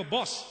 When you have a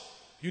boss,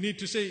 you need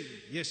to say,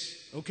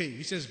 yes, okay.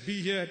 He says,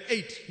 be here at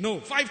 8. No,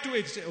 5 to 8.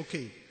 You say,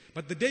 okay.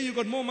 But the day you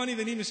got more money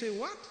than him, you say,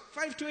 what?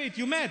 5 to 8?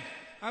 You mad?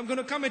 I'm going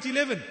to come at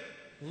 11.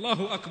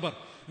 Allahu Akbar.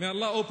 May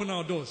Allah open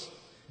our doors.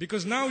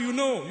 Because now you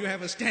know you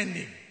have a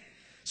standing.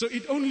 So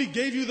it only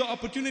gave you the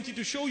opportunity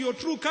to show your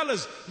true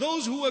colors.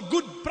 Those who were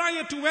good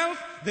prior to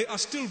wealth, they are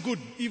still good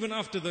even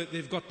after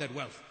they've got that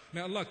wealth.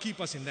 May Allah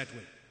keep us in that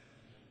way.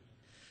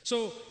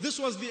 So this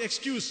was the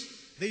excuse.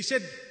 They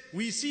said,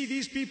 we see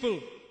these people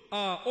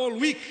are all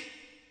weak.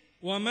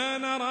 وَمَا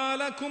نَرَى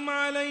لَكُمْ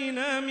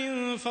عَلَيْنَا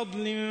مِنْ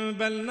فَضْلٍ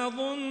بَلْ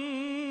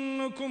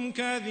نَظُنُّكُمْ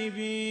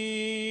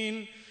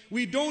كَاذِبِينَ.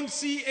 We don't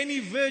see any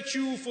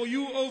virtue for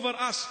you over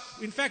us.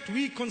 In fact,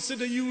 we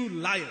consider you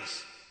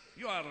liars.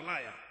 You are a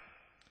liar.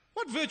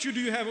 What virtue do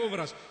you have over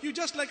us? You're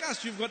just like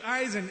us. You've got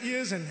eyes and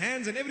ears and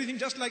hands and everything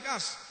just like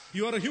us.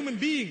 You are a human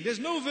being. There's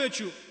no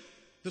virtue.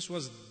 This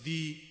was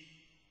the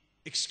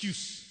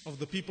excuse of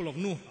the people of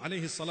Nuh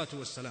alayhi salatu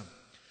wassalam.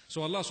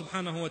 So Allah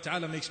subhanahu wa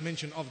ta'ala makes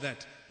mention of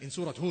that in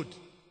Surah Hud.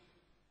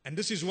 And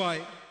this is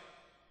why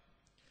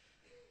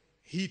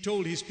He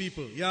told His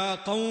people, Ya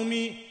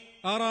qawmi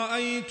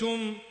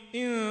ara'aytum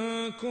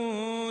in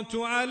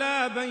kuntu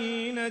ala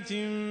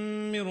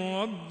bayinatin min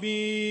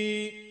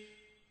rabbi.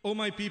 O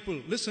my people,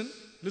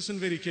 listen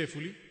very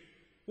carefully.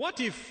 What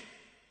if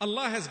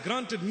Allah has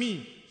granted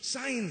me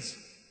signs,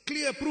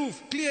 clear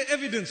proof, clear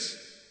evidence?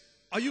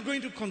 Are you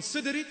going to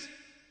consider it?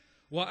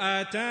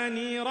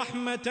 وَآتَانِي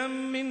رَحْمَةً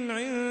مِّنْ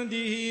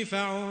عِنْدِهِ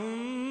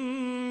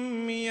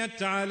فَعُمِّيَتْ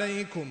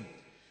عَلَيْكُمْ.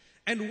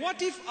 And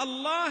what if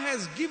Allah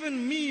has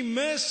given me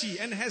mercy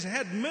and has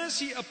had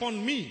mercy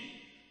upon me,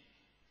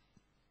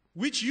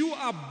 which you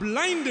are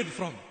blinded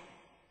from?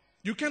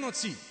 You cannot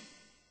see.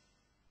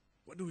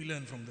 What do we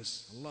learn from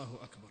this? Allahu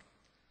Akbar.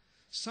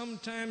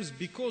 Sometimes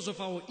because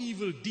of our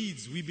evil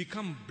deeds, we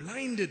become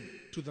blinded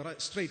to the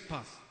straight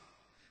path.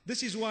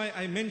 This is why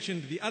I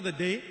mentioned the other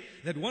day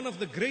that one of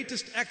the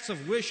greatest acts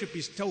of worship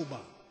is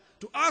tawbah.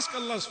 To ask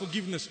Allah's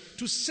forgiveness,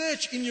 to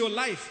search in your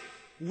life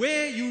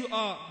where you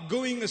are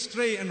going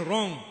astray and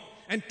wrong,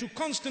 and to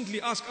constantly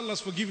ask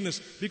Allah's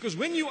forgiveness. Because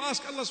when you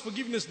ask Allah's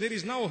forgiveness, there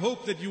is now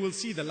hope that you will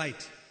see the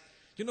light.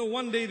 You know,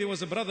 one day there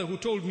was a brother who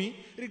told me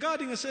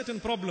regarding a certain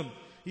problem.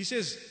 He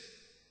says,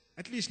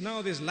 at least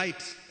now there's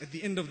light at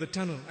the end of the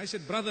tunnel. I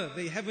said, brother,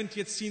 they haven't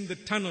yet seen the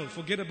tunnel.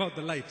 Forget about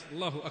the light.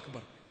 Allahu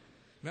Akbar.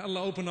 May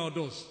Allah open our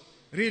doors.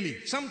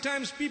 Really,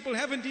 sometimes people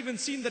haven't even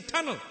seen the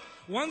tunnel.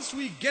 Once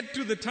we get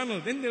to the tunnel,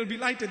 then there'll be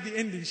light at the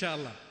end,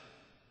 inshallah.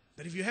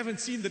 But if you haven't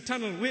seen the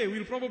tunnel, where?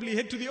 We'll probably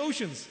head to the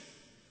oceans.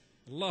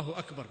 Allahu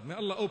Akbar. May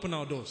Allah open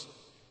our doors.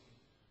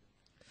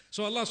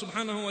 So Allah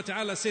subhanahu wa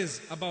ta'ala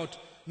says about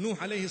Nuh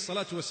alayhi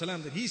salatu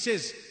wasalam, that He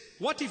says,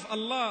 what if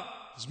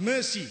Allah's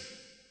mercy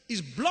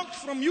is blocked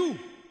from you?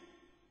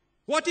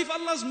 What if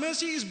Allah's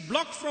mercy is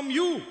blocked from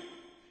you?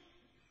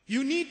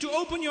 You need to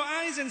open your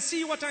eyes and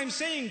see what I'm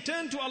saying.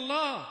 Turn to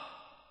Allah.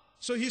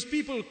 So His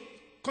people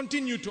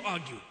continued to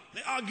argue.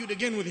 They argued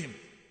again with Him.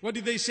 What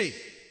did they say?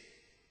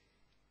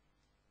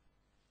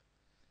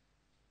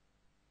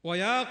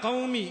 وَيَا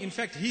قَوْمِ. In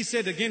fact, He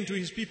said again to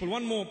His people,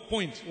 one more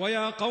point.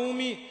 وَيَا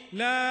قَوْمِ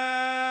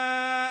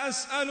لَا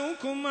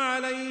أَسْأَلُكُمْ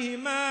عَلَيْهِ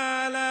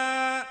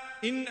مَالًا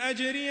إِنْ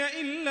أَجْرِيَ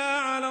إِلَّا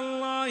عَلَى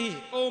اللَّهِ.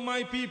 O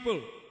my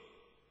people,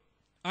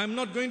 I'm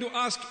not going to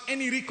ask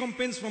any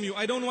recompense from you.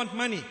 I don't want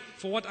money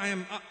for what I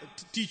am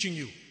teaching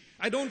you.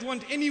 I don't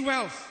want any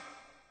wealth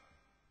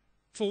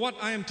for what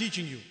I am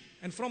teaching you.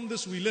 And from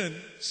this we learn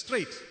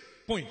straight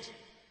point.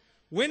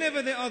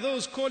 Whenever there are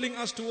those calling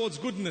us towards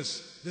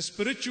goodness, the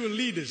spiritual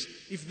leaders,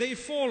 if they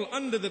fall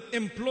under the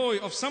employ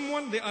of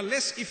someone, they are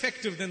less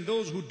effective than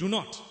those who do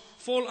not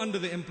fall under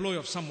the employ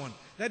of someone.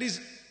 That is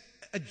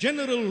a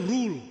general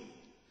rule.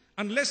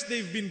 Unless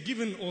they've been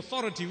given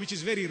authority, which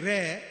is very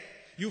rare,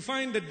 you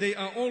find that they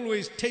are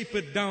always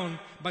tapered down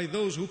by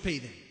those who pay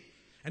them.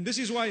 And this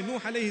is why Nuh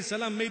alayhi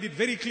salam made it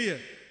very clear.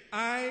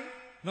 I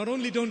not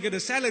only don't get a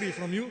salary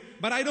from you,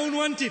 but I don't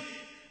want it.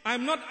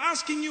 I'm not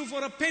asking you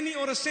for a penny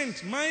or a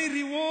cent. My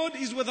reward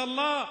is with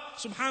Allah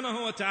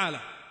subhanahu wa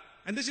ta'ala.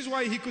 And this is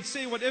why he could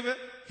say whatever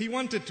he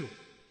wanted to.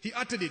 He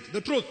uttered it,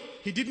 the truth.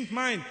 He didn't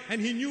mind.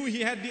 And he knew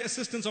he had the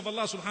assistance of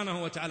Allah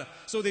subhanahu wa ta'ala.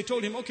 So they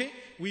told him, okay,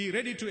 we're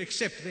ready to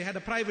accept. They had a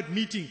private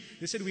meeting.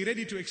 They said, we're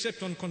ready to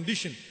accept on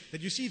condition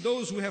that you see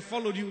those who have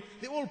followed you,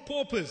 they're all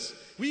paupers.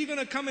 We're going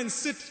to come and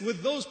sit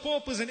with those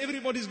paupers and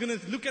everybody's going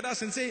to look at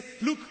us and say,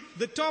 look,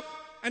 the top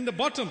and the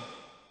bottom,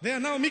 they are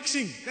now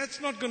mixing. That's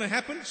not going to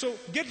happen. So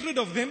get rid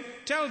of them.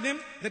 Tell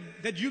them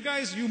that you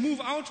guys, you move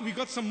out. We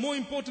got some more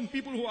important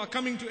people who are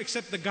coming to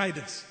accept the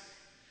guidance.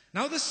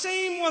 Now the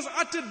same was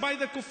uttered by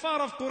the kuffar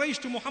of Quraysh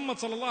to Muhammad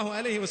sallallahu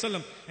alayhi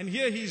wasallam. And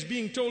here he is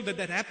being told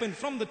that happened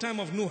from the time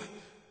of Nuh.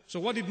 So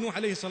what did Nuh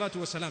alayhi salatu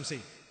wasalam say?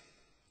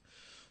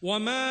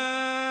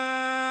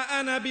 وَمَا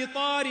أَنَا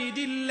بِطَارِدِ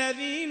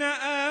الَّذِينَ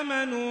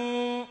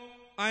آمَنُوا.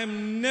 I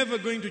am never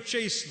going to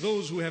chase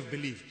those who have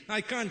believed.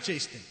 I can't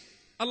chase them.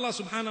 Allah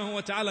subhanahu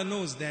wa ta'ala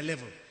knows their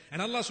level.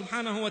 And Allah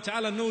subhanahu wa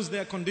ta'ala knows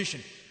their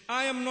condition.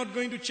 I am not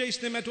going to chase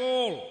them at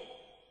all.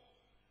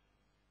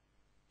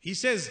 He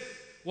says,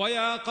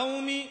 وَيَا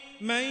قَوْمِ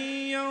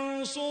مَنْ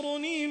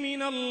يَنْصُرُنِي مِنَ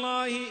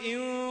اللَّهِ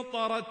إِن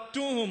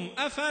طَرَدتُّهُمْ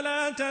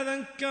أَفَلَا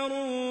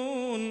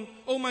تَذَكَّرُونَ.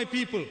 Oh my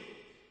people,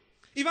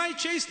 if I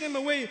chase them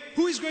away,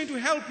 who is going to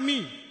help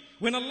me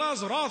when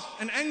Allah's wrath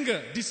and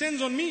anger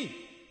descends on me?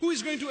 Who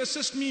is going to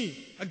assist me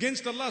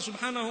against Allah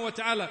subhanahu wa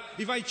ta'ala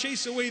if I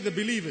chase away the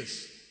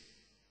believers?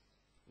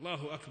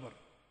 Allahu Akbar.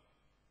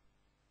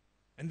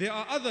 And there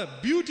are other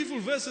beautiful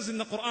verses in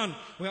the Quran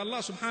where Allah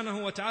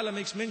subhanahu wa ta'ala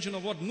makes mention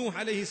of what Nuh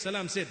alayhi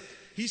salam said.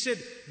 He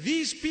said,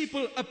 these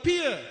people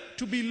appear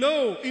to be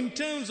low in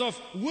terms of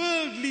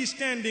worldly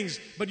standings,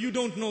 but you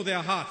don't know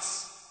their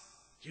hearts.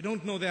 You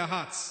don't know their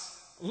hearts.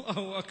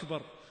 Allahu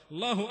Akbar.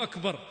 Allahu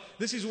Akbar.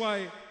 This is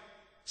why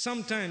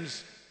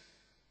sometimes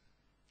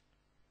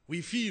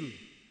we feel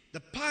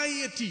the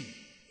piety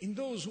in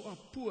those who are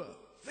poor,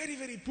 very,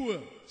 very poor.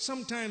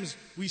 Sometimes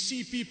we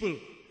see people,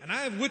 and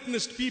I have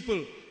witnessed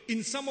people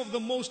in some of the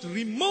most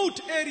remote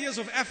areas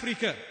of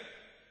Africa.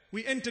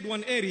 We entered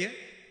one area,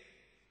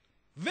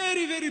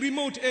 very, very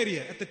remote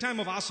area at the time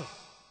of Asr.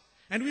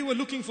 And we were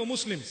looking for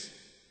Muslims.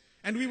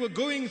 And we were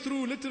going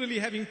through, literally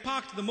having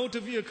parked the motor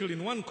vehicle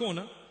in one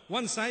corner,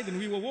 one side, and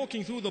we were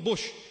walking through the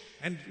bush.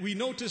 And we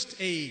noticed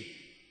these,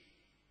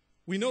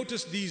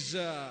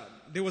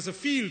 there was a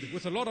field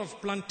with a lot of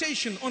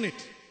plantation on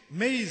it.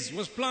 Maize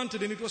was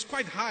planted and it was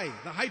quite high,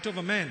 the height of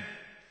a man.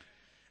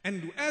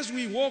 And as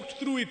we walked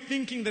through it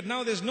thinking that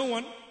now there's no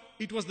one,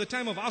 it was the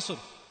time of Asr.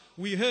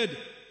 We heard,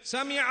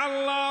 Sami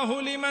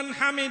Allahu liman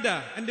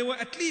hamida. And there were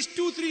at least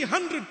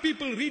 200-300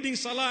 people reading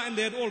Salah and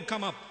they had all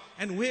come up.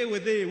 And where were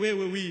they? Where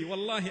were we?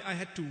 Wallahi, I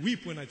had to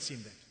weep when I'd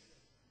seen that.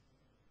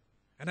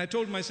 And I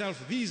told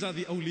myself, these are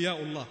the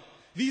awliyaullah.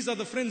 These are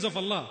the friends of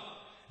Allah.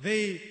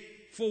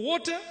 For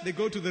water, they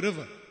go to the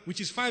river,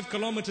 which is 5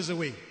 kilometers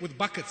away with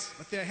buckets,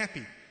 but they're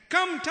happy.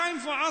 Come time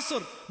for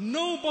Asr,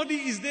 nobody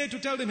is there to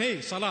tell them,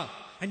 hey, Salah.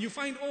 And you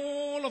find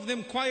all of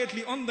them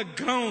quietly on the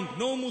ground,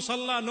 no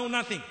musalla, no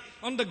nothing.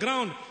 On the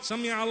ground,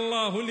 Sami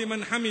Allahu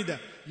liman hamida.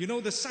 You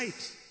know the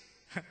sight.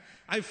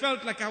 I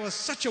felt like I was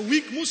such a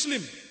weak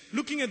Muslim,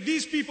 looking at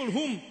these people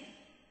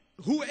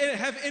who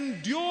have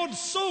endured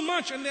so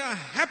much and they are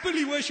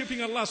happily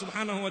worshipping Allah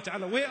subhanahu wa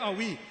ta'ala. Where are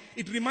we?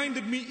 It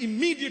reminded me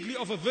immediately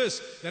of a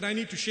verse that I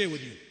need to share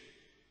with you.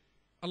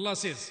 Allah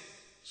says,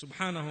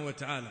 subhanahu wa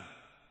ta'ala,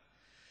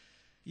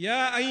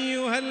 يا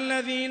أيها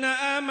الذين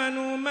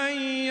آمنوا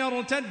من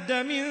يرتد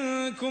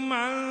منكم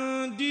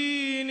عن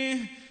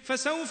دينه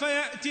فسوف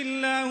يأتي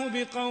الله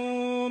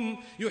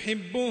بقوم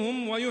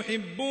يحبهم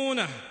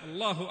ويحبونه.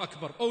 Allahu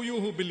Akbar. Oh, you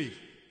who believe.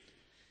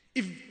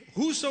 If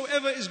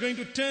whosoever is going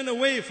to turn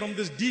away from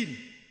this deen,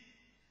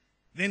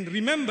 then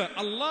remember,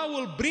 Allah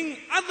will bring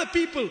other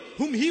people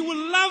whom He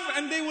will love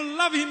and they will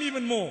love Him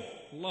even more.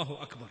 Allahu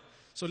Akbar.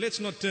 So let's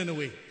not turn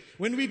away.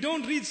 When we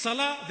don't read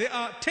Salah, there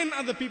are 10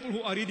 other people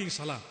who are reading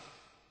Salah.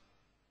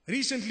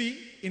 Recently,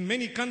 in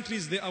many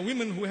countries, there are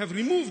women who have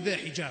removed their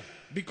hijab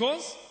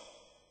because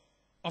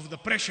of the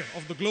pressure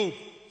of the globe.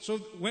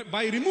 So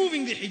by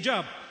removing the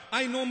hijab,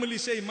 I normally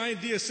say, my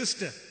dear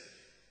sister,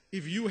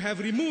 if you have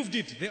removed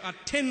it, there are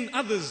 10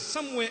 others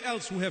somewhere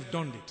else who have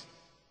donned it.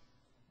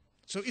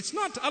 So it's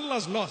not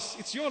Allah's loss,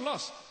 it's your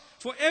loss.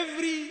 For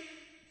every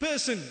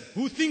person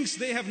who thinks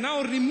they have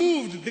now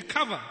removed the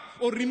cover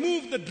or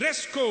remove the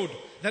dress code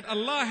that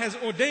Allah has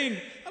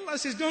ordained. Allah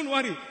says, don't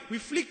worry, we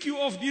flick you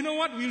off. Do you know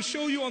what? We'll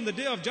show you on the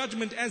day of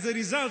judgment. As a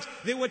result,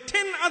 there were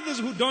 10 others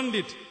who donned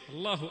it.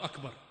 Allahu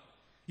Akbar.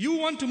 You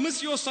want to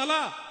miss your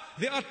salah?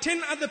 There are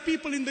 10 other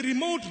people in the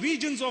remote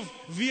regions of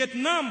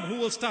Vietnam who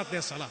will start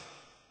their salah.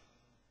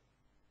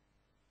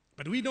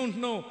 But we don't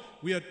know.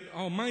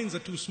 Our minds are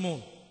too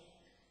small.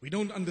 We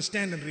don't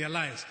understand and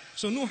realize.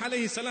 So Nuh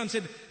alayhi salam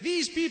said,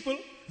 these people,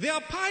 they are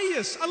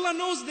pious. Allah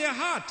knows their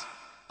heart.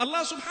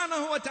 Allah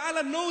subhanahu wa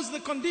ta'ala knows the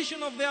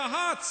condition of their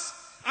hearts.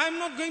 I'm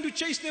not going to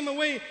chase them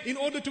away in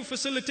order to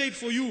facilitate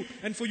for you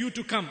and for you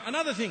to come.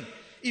 Another thing,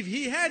 if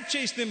he had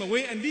chased them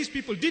away and these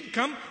people did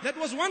come, that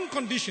was one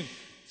condition.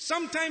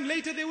 Sometime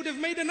later they would have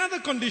made another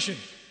condition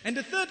and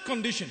a third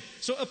condition.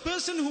 So a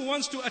person who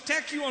wants to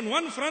attack you on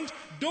one front,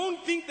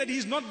 don't think that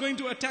he's not going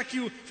to attack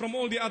you from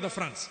all the other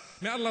fronts.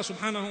 May Allah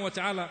subhanahu wa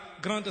ta'ala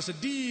grant us a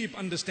deep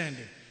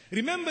understanding.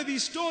 Remember,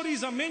 these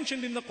stories are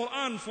mentioned in the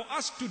Quran for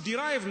us to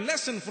derive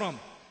lesson from.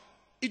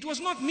 It was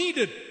not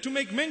needed to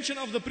make mention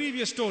of the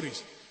previous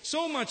stories.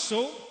 So much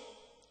so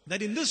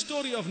that in this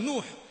story of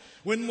Nuh,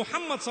 when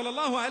Muhammad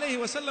sallallahu alayhi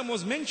wasallam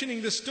was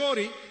mentioning this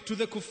story to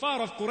the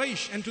kuffar of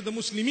Quraysh and to the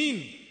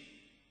Muslimin,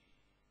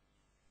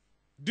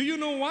 do you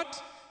know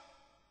what?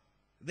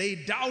 They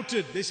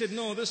doubted. They said,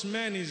 no, this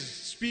man is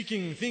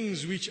speaking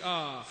things which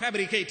are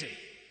fabricated.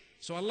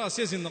 So Allah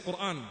says in the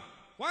Quran,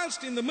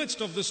 whilst in the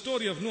midst of the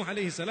story of Nuh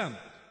alayhi salam,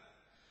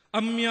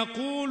 أَمْ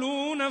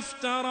يَقُولُونَ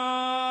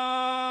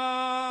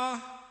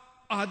افْتَرَاهُ,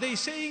 are they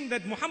saying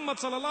that Muhammad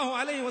sallallahu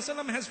alayhi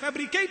wasallam has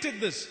fabricated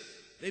this?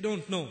 They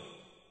don't know.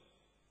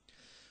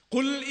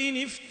 قُلْ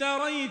إِنِ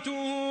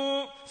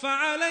افْتَرَيْتُهُ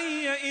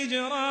فَعَلَيَّ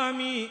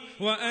إِجْرَامِي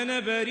وَأَنَا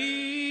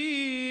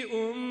بَرِيءٌ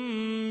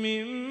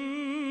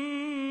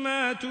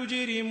مِّمَّا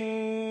تُجْرِمُونَ.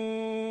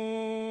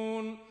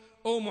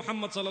 O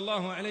Muhammad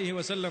sallallahu alayhi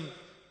wasallam,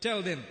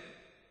 tell them,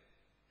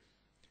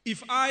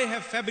 if I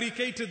have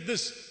fabricated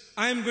this,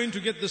 I am going to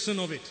get the sin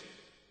of it.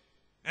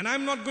 And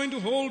I'm not going to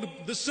hold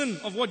the sin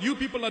of what you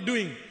people are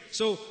doing.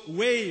 So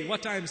weigh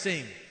what I'm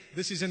saying.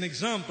 This is an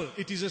example.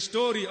 It is a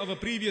story of a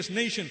previous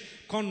nation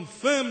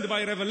confirmed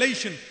by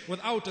revelation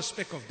without a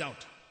speck of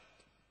doubt.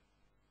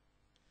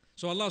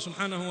 So Allah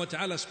subhanahu wa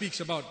ta'ala speaks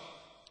about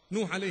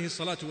Nuh alayhi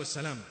salatu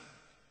wassalam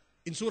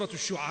in Surah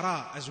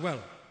Al-Shu'ara as well.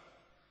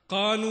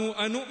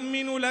 قالوا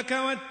أنؤمن لك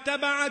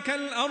واتبعك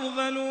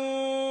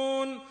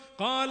الأرذلون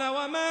قال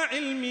وما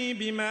علمي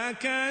بما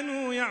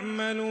كانوا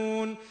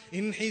يعملون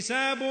إن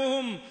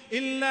حسابهم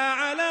إلا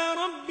على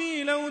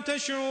ربي لو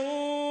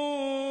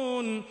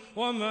تشعرون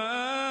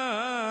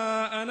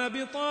وما أنا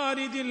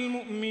بطارد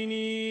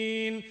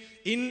المؤمنين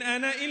إن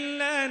أنا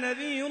إلا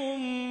نذير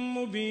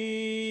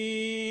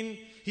مبين.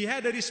 He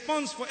had a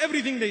response for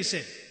everything they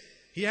said.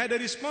 He had a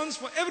response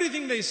for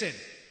everything they said.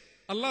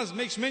 Allah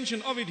makes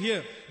mention of it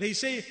here. They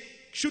say,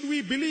 should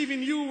we believe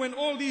in you when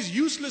all these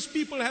useless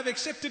people have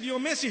accepted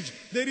your message?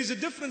 There is a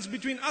difference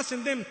between us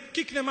and them.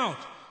 Kick them out.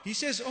 He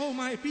says, oh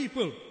my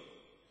people,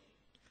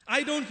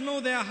 I don't know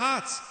their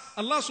hearts.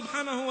 Allah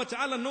subhanahu wa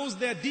ta'ala knows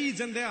their deeds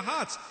and their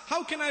hearts.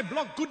 How can I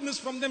block goodness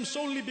from them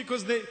solely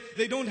because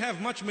they don't have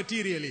much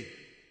materially?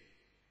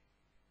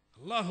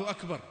 Allahu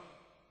Akbar.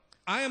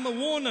 I am a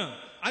warner.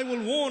 I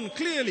will warn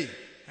clearly.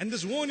 And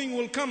this warning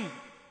will come.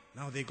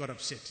 Now they got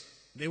upset.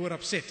 They were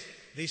upset.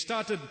 They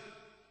started,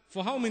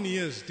 for how many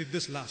years did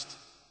this last?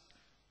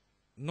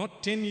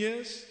 Not 10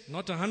 years,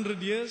 not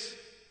 100 years,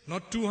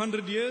 not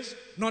 200 years,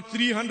 not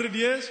 300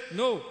 years,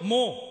 no,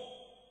 more.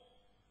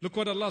 Look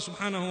what Allah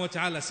subhanahu wa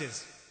ta'ala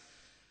says.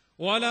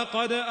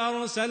 وَلَقَدْ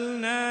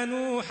أَرْسَلْنَا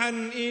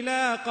نُوحًا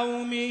إِلَىٰ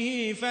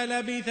قَوْمِهِ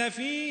فَلَبِثَ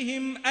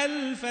فِيهِمْ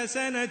أَلْفَ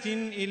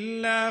سَنَةٍ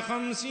إِلَّا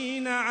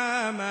 50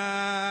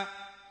 عَامًا.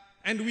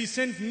 And we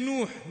sent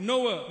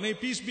Noah, may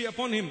peace be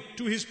upon him,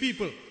 to his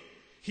people.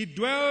 He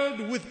dwelled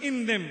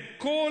within them,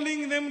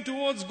 calling them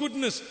towards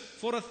goodness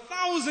for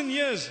 1,000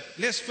 years,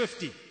 less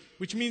 50,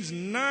 which means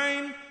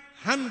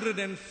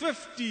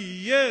 950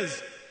 years.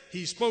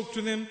 He spoke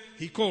to them,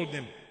 he called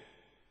them.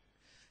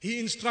 He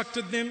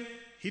instructed them,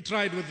 he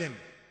tried with them.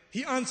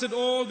 He answered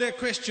all their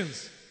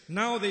questions.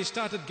 Now they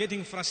started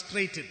getting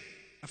frustrated.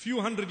 A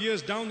few hundred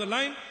years down the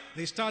line,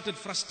 they started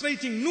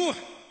frustrating Nuh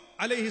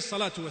alayhi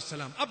salatu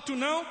wassalam. Up to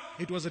now,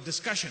 it was a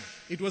discussion.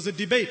 It was a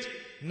debate.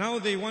 Now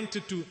they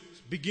wanted to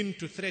begin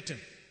to threaten.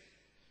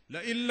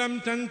 لَإِن لَمْ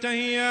تَنْتَهِ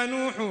يَا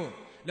نُوحُ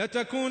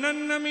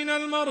لَتَكُونَنَّ مِنَ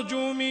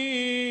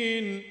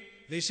الْمَرْجُومِينَ.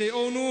 They say,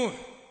 oh Nuh,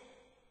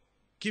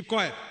 keep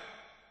quiet.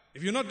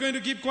 If you're not going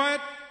to keep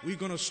quiet, we're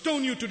going to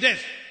stone you to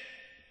death.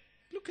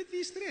 Look at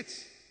these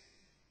threats.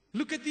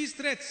 Look at these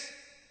threats.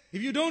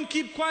 If you don't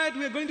keep quiet,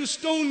 we are going to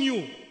stone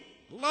you.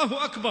 Allahu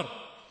Akbar.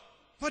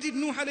 What did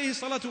Nuh alayhi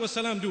salatu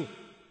wasalam do?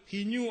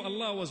 He knew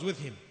Allah was with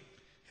him.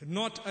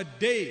 Not a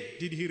day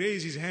did he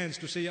raise his hands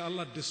to say, Ya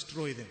Allah,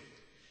 destroy them.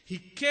 He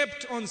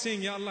kept on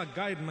saying, Ya Allah,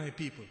 guide my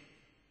people.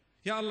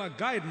 Ya Allah,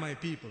 guide my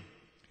people.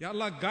 Ya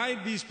Allah,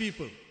 guide these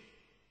people.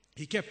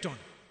 He kept on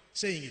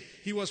saying it.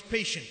 He was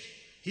patient.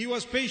 He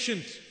was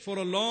patient for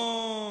a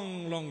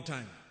long, long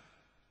time.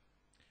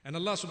 And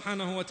Allah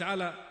subhanahu wa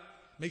ta'ala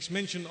makes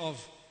mention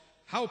of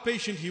how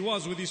patient he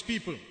was with his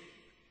people,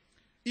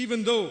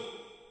 even though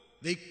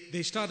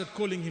they started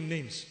calling him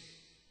names.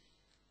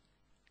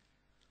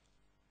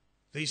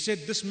 They said,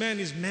 this man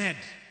is mad,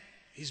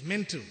 he's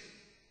mental,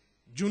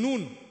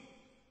 junoon.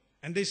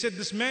 And they said,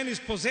 this man is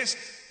possessed,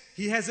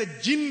 he has a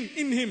jinn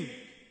in him.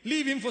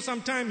 Leave him for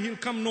some time, he'll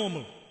come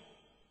normal.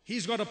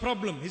 He's got a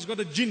problem, he's got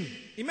a jinn.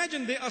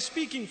 Imagine they are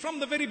speaking from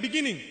the very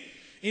beginning.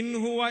 In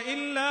huwa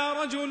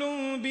illa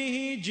rajulun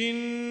bihi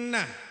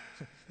jinnah.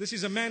 This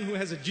is a man who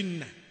has a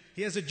jinnah.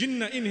 He has a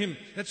jinnah in him.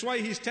 That's why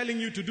he's telling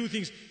you to do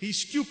things. He's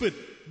stupid.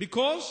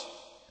 Because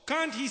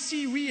can't he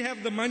see we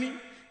have the money?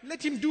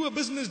 Let him do a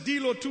business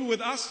deal or two with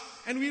us,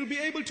 and we'll be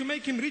able to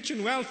make him rich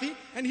and wealthy,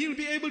 and he'll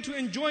be able to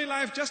enjoy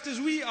life just as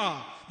we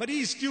are. But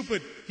he's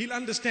stupid. He'll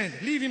understand.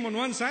 Leave him on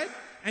one side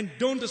and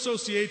don't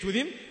associate with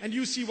him, and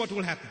you see what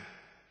will happen.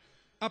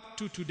 Up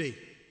to today,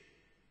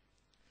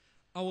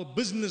 our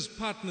business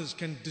partners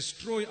can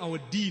destroy our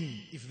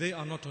deen if they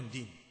are not on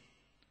deen.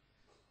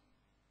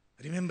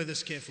 Remember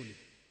this carefully.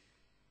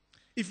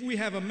 If we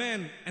have a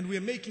man and we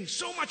are making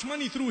so much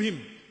money through him,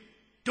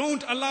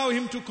 don't allow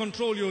him to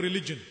control your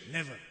religion.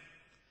 Never.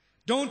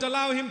 Don't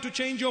allow him to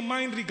change your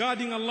mind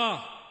regarding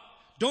Allah.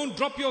 Don't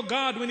drop your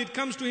guard when it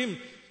comes to him.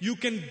 You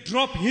can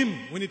drop him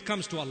when it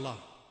comes to Allah.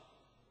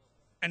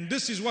 And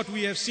this is what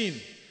we have seen.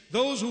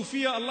 Those who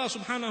fear Allah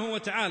subhanahu wa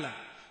ta'ala,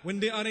 when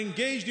they are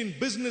engaged in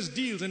business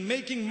deals and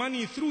making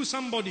money through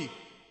somebody,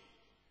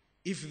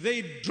 if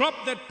they drop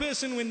that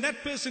person, when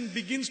that person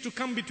begins to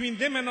come between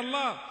them and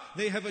Allah,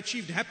 they have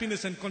achieved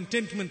happiness and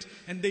contentment,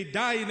 and they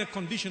die in a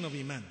condition of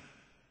iman.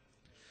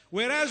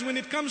 Whereas when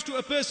it comes to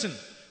a person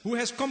who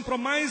has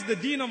compromised the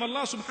deen of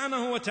Allah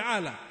subhanahu wa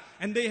ta'ala,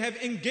 and they have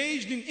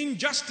engaged in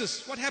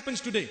injustice, what happens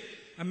today?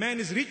 A man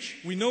is rich,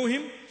 we know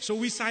him, so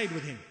we side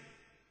with him.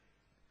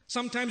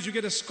 Sometimes you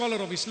get a scholar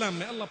of Islam,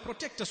 may Allah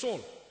protect us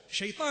all.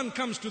 Shaitan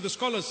comes to the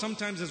scholars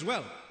sometimes as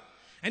well.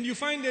 And you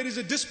find there is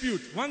a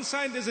dispute. One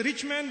side there's a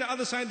rich man, the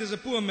other side there's a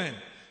poor man.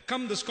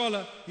 Come the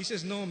scholar, he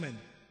says, no man,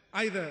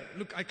 either,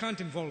 look, I can't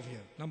involve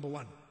here, number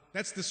one.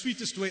 That's the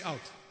sweetest way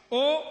out.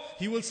 Or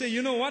he will say,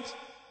 you know what?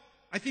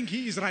 I think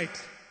he is right.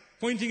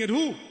 Pointing at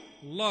who?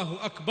 Allahu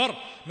Akbar.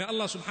 May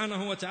Allah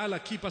subhanahu wa ta'ala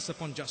keep us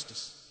upon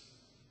justice.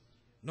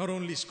 Not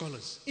only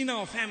scholars, in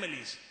our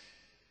families.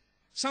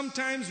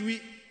 Sometimes we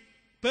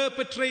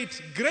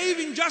perpetrate grave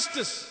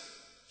injustice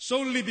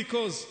solely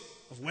because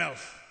of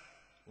wealth.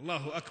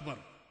 Allahu Akbar.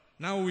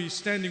 Now we're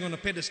standing on a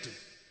pedestal.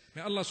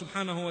 May Allah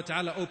subhanahu wa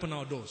ta'ala open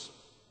our doors.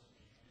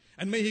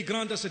 And may He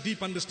grant us a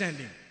deep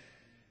understanding.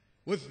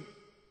 With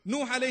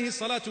Nuh alayhi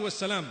salatu was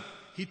salam,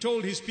 he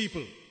told his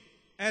people,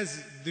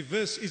 as the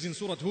verse is in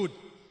Surah Hud,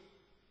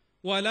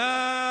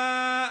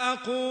 وَلَا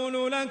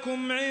أَقُولُ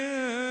لَكُمْ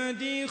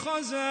عِنْدِي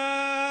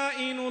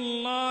خَزَائِنُ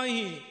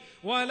اللَّهِ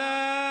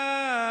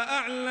وَلَا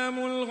أَعْلَمُ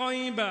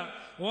الْغَيْبَ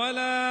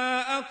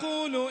وَلَا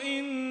أَقُولُ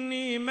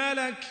إِنِّي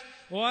مَلَكٌ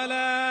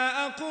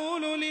وَلَا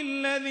أَقُولُ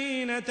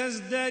لِلَّذِينَ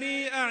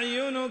تَزْدَرِي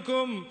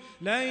أَعْيُنُكُمْ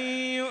لَنْ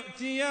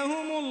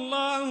يُؤْتِيَهُمُ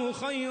اللَّهُ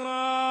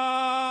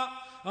خَيْرًا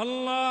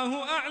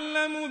اللَّهُ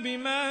أَعْلَمُ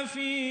بِمَا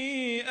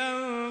فِي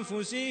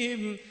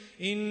أَنفُسِهِمْ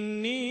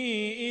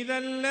إِنِّي إِذًا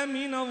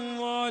لَمِنَ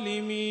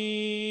الظَّالِمِينَ.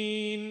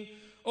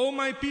 O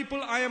my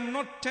people, I am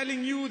not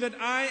telling you that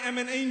I am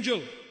an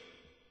angel.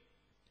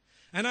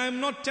 And I am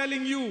not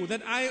telling you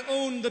that I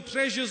own the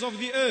treasures of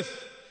the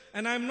earth.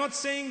 And I am not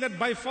saying that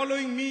by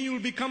following me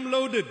you'll become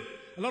loaded.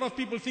 A lot of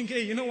people think,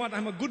 hey, you know what,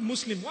 I'm a good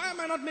Muslim. Why am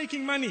I not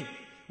making money?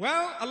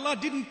 Well, Allah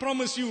didn't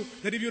promise you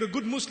that if you're a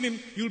good Muslim,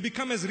 you'll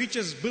become as rich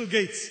as Bill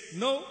Gates.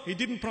 No, He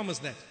didn't promise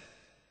that.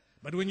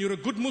 But when you're a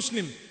good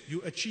Muslim,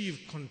 you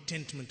achieve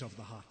contentment of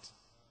the heart.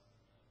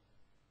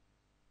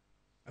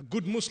 A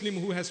good Muslim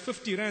who has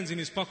 50 rands in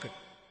his pocket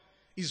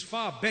is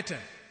far better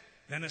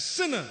than a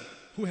sinner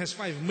who has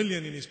 5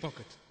 million in his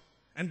pocket.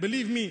 And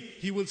believe me,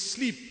 he will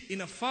sleep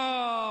in a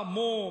far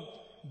more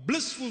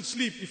blissful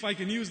sleep, if I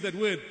can use that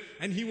word,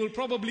 and he will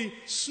probably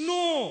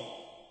snore.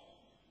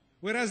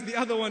 Whereas the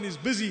other one is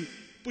busy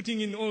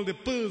putting in all the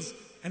pills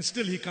and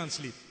still he can't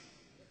sleep.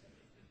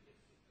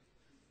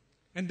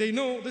 And they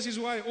know this is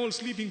why all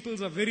sleeping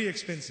pills are very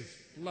expensive.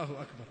 Allahu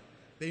Akbar.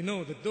 They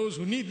know that those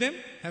who need them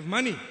have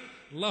money.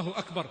 Allahu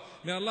Akbar.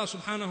 May Allah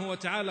subhanahu wa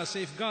ta'ala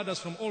safeguard us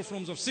from all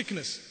forms of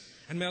sickness.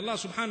 And may Allah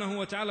subhanahu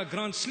wa ta'ala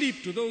grant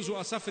sleep to those who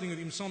are suffering with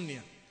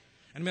insomnia.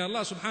 And may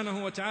Allah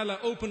subhanahu wa ta'ala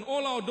open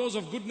all our doors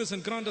of goodness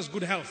and grant us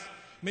good health.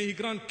 May He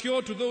grant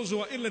cure to those who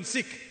are ill and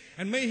sick.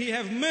 And may He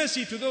have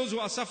mercy to those who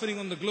are suffering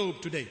on the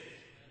globe today.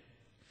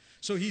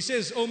 So He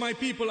says, oh my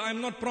people, I'm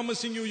not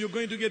promising you you're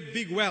going to get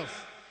big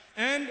wealth.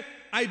 And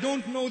I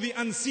don't know the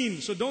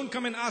unseen. So don't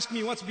come and ask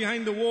me what's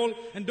behind the wall.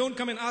 And don't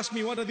come and ask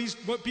me what are these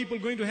people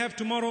going to have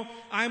tomorrow.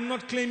 I'm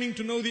not claiming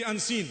to know the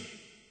unseen.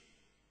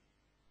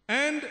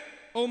 And,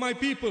 oh my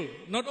people,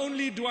 not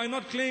only do I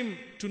not claim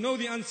to know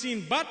the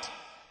unseen, but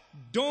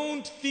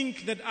don't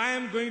think that I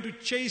am going to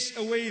chase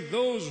away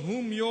those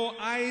whom your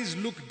eyes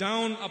look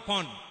down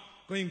upon.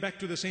 Going back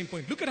to the same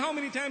point. Look at how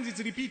many times it's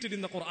repeated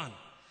in the Quran.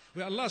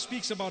 Where Allah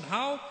speaks about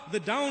how the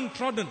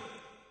downtrodden,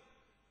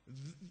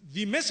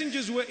 the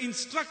messengers were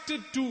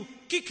instructed to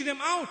kick them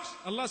out.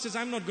 Allah says,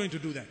 I'm not going to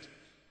do that.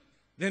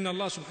 Then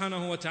Allah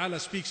subhanahu wa ta'ala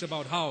speaks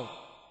about how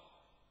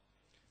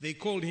they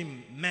called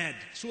him mad.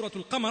 Surah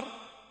Al-Qamar,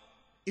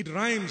 it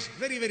rhymes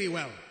very, very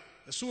well.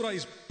 The surah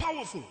is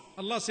powerful.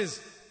 Allah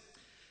says,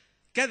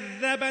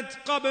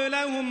 كذبت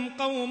قبلهم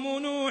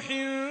قوم نوح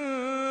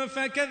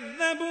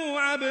فكذبوا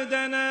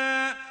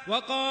عبدنا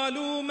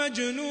وقالوا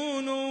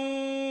مجنون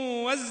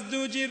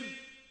وازدجر.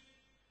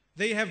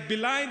 They have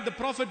belied the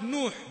Prophet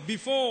Nuh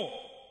before,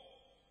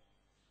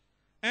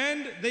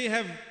 and they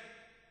have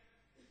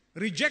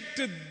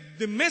rejected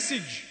the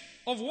message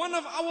of one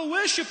of our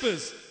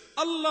worshippers.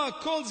 Allah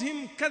calls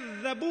him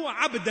كذبوا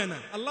عبدنا.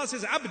 Allah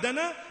says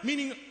عبدنا,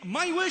 meaning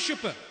my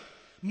worshipper.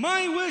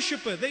 My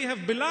worshipper, they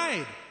have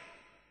belied.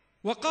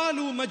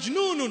 وَقَالُوا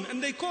مَجْنُونٌ,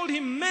 and they called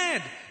him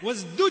mad.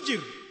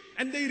 وَازْدُجِرٌ,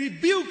 and they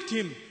rebuked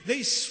him.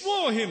 They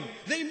swore him.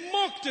 They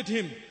mocked at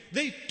him.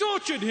 They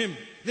tortured him.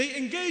 They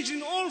engaged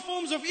in all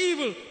forms of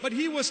evil. But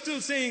he was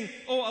still saying,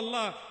 oh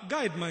Allah,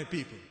 guide my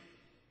people.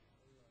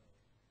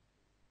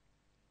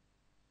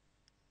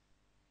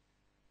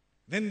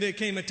 Then there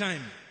came a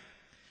time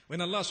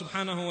when Allah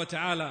subhanahu wa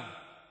ta'ala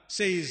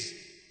says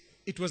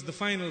it was the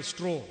final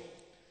straw.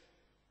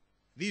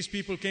 These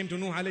people came to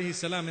Nuh alayhi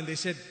salam and they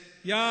said,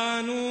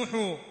 Ya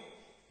Nuh,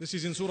 this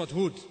is in Surah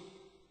Hud.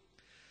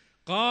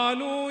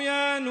 قالوا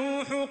يا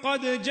نوح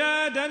قد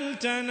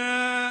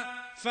جادلتنا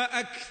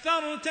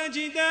فأكثرت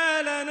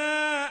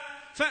جدالنا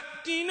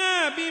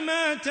فأتنا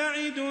بما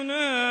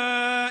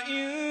تعدنا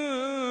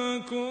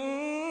إن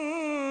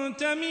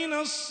كنت من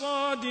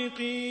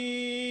الصادقين.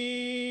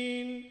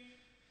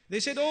 They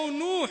said, oh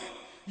Nuh,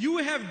 you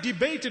have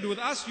debated with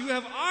us, you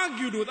have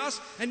argued with us,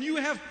 and you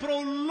have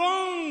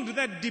prolonged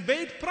that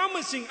debate,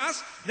 promising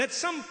us that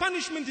some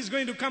punishment is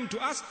going to come to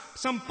us,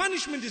 some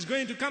punishment is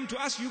going to come to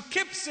us. You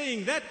kept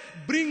saying that,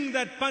 bring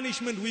that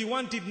punishment, we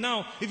want it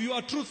now. If you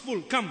are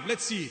truthful, come,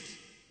 let's see it.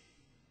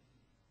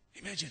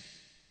 Imagine.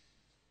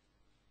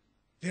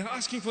 They are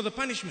asking for the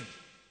punishment.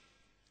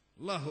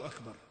 Allahu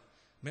Akbar.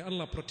 May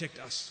Allah protect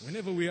us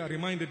whenever we are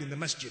reminded in the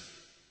masjid.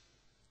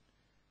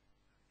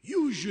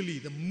 Usually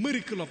the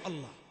miracle of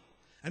Allah,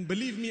 and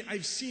believe me,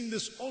 I've seen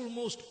this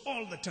almost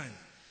all the time.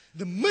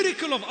 The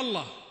miracle of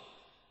Allah,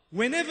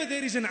 whenever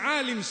there is an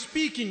alim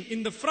speaking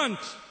in the front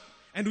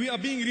and we are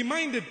being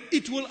reminded,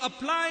 it will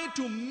apply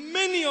to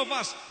many of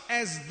us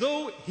as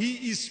though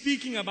he is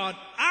speaking about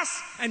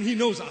us and he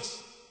knows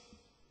us.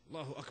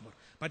 Allahu Akbar.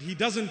 But he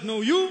doesn't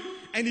know you,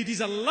 and it is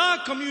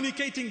Allah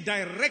communicating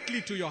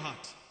directly to your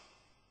heart.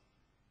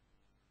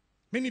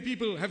 Many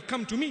people have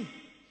come to me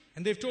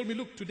and they've told me,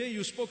 look, today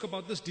you spoke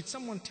about this. Did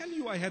someone tell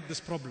you I had this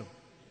problem?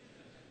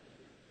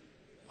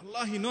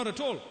 Wallahi, not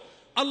at all.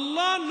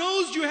 Allah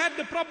knows you had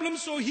the problem,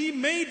 so He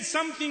made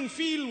something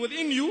feel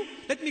within you.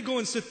 Let me go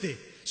and sit there.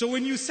 So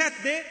when you sat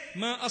there,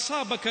 مَا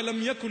أَصَابَكَ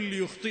لَمْ يَكُنْ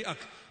لِيُخْطِئَكَ,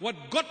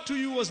 what got to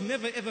you was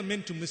never ever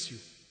meant to miss you.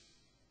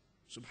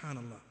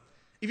 Subhanallah.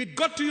 If it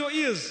got to your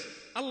ears,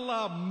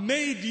 Allah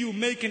made you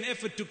make an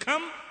effort to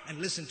come and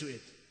listen to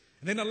it.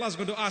 And then Allah is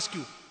going to ask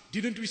you,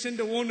 didn't we send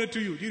a warner to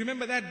you? Do you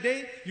remember that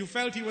day you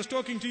felt He was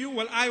talking to you?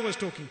 Well, I was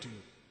talking to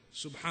you.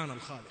 Subhanal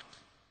Khaliq.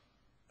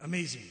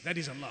 Amazing. That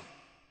is Allah.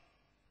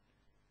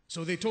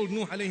 So they told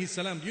Nuh alayhi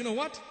salam, do you know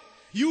what?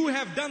 You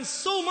have done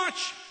so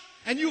much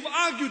and you've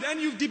argued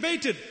and you've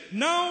debated.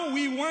 Now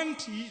we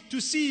want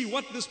to see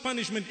what this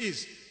punishment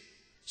is.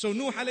 So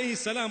Nuh alayhi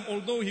salam,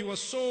 although he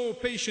was so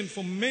patient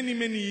for many,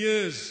 many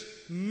years,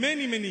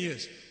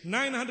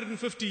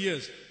 950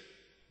 years,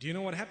 do you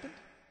know what happened?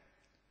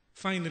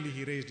 Finally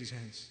he raised his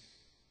hands.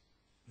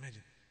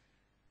 Imagine.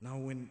 Now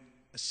when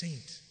a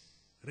saint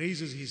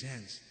raises his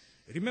hands,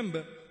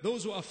 remember,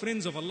 those who are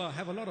friends of Allah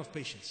have a lot of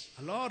patience.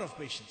 A lot of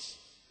patience.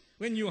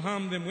 When you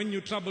harm them, when you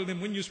trouble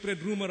them, when you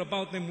spread rumor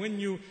about them, when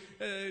you,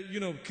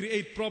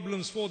 create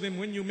problems for them,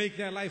 when you make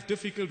their life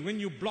difficult, when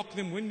you block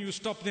them, when you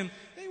stop them,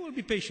 they will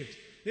be patient.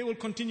 They will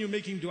continue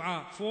making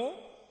dua for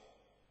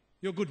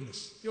your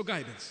goodness, your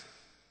guidance.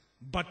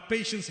 But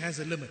patience has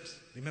a limit.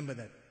 Remember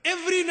that.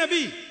 Every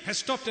Nabi has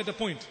stopped at a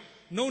point.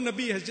 No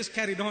Nabi has just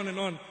carried on and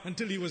on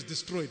until he was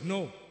destroyed.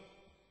 No.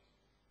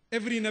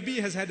 Every Nabi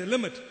has had a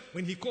limit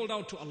when he called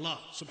out to Allah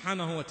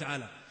subhanahu wa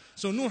ta'ala.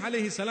 So Nuh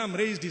alayhi salam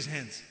raised his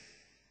hands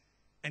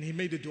and he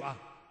made a dua.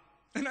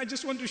 And I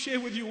just want to share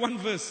with you one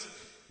verse.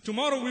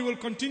 Tomorrow we will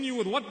continue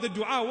with what the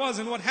dua was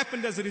and what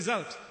happened as a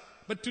result.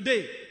 But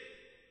today,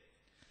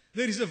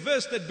 there is a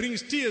verse that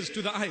brings tears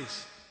to the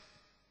eyes.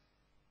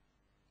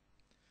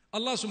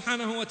 Allah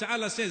subhanahu wa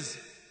ta'ala says,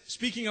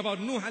 speaking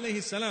about Nuh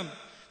alayhi salam,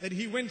 that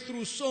he went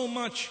through so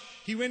much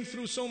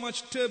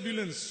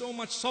turbulence, so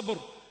much sabr,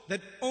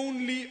 that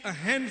only a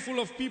handful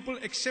of people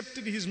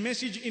accepted his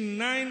message in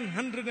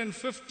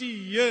 950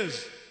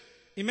 years.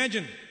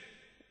 Imagine,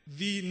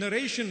 the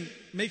narration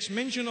makes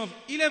mention of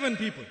 11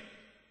 people.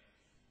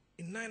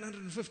 In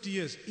 950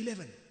 years,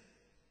 11.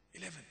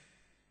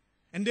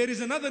 And there is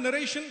another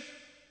narration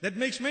that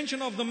makes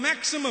mention of the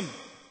maximum,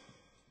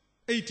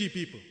 80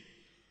 people.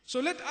 So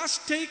let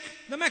us take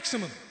the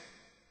maximum.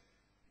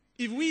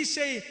 If we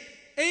say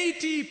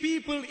 80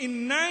 people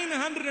in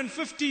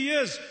 950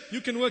 years. You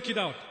can work it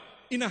out.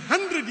 In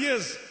 100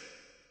 years,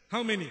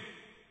 how many?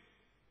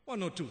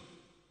 1 or 2.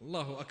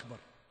 Allahu Akbar.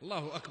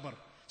 Allahu Akbar.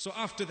 So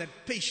after that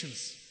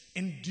patience,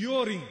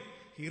 enduring,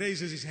 he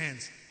raises his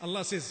hands.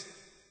 Allah says,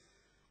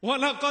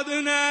 وَلَقَدْ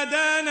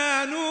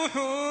نَادَانَا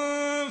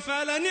نُوحٌ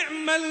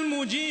فَلَنِعْمَ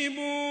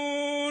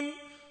الْمُجِيبُونَ.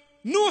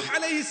 Nuh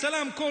alayhi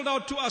salam called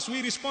out to us.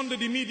 We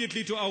responded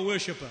immediately to our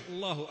worshipper.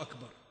 Allahu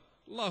Akbar.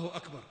 Allahu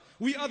Akbar.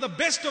 We are the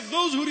best of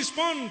those who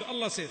respond,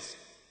 Allah says.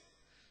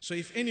 So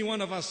if any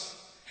one of us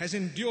has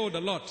endured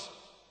a lot,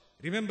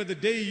 remember the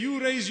day you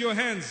raise your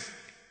hands,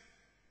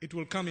 it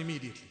will come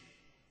immediately.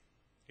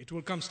 It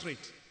will come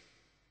straight.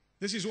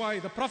 This is why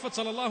the Prophet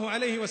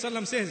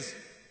ﷺ says,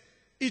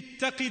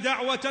 اتق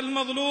دعوة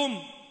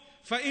المظلوم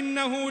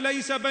فإنه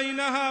ليس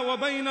بينها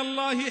وبين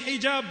الله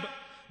حجاب.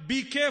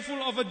 Be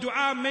careful of a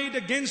dua made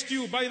against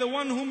you by the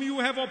one whom you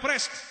have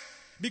oppressed,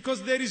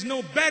 because there is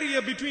no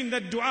barrier between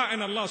that dua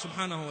and Allah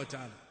subhanahu wa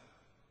ta'ala.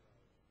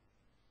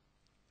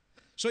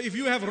 So if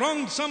you have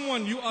wronged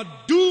someone, you are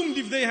doomed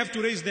if they have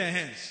to raise their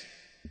hands.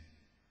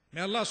 May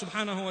Allah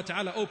subhanahu wa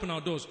ta'ala open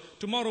our doors.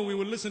 Tomorrow we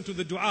will listen to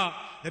the dua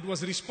that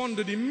was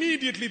responded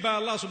immediately by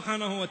Allah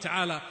subhanahu wa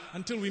ta'ala.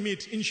 Until we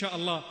meet,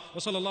 insha'Allah. Wa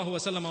sallallahu wa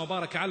sallam wa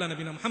baraka ala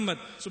nabina Muhammad.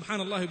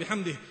 Subhanallah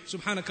bihamdih.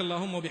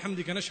 Subhanakallahumma wa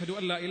bihamdika nashhadu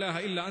an la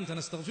ilaha illa anta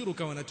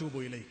nastaghfiruka wa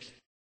natubu ilayk.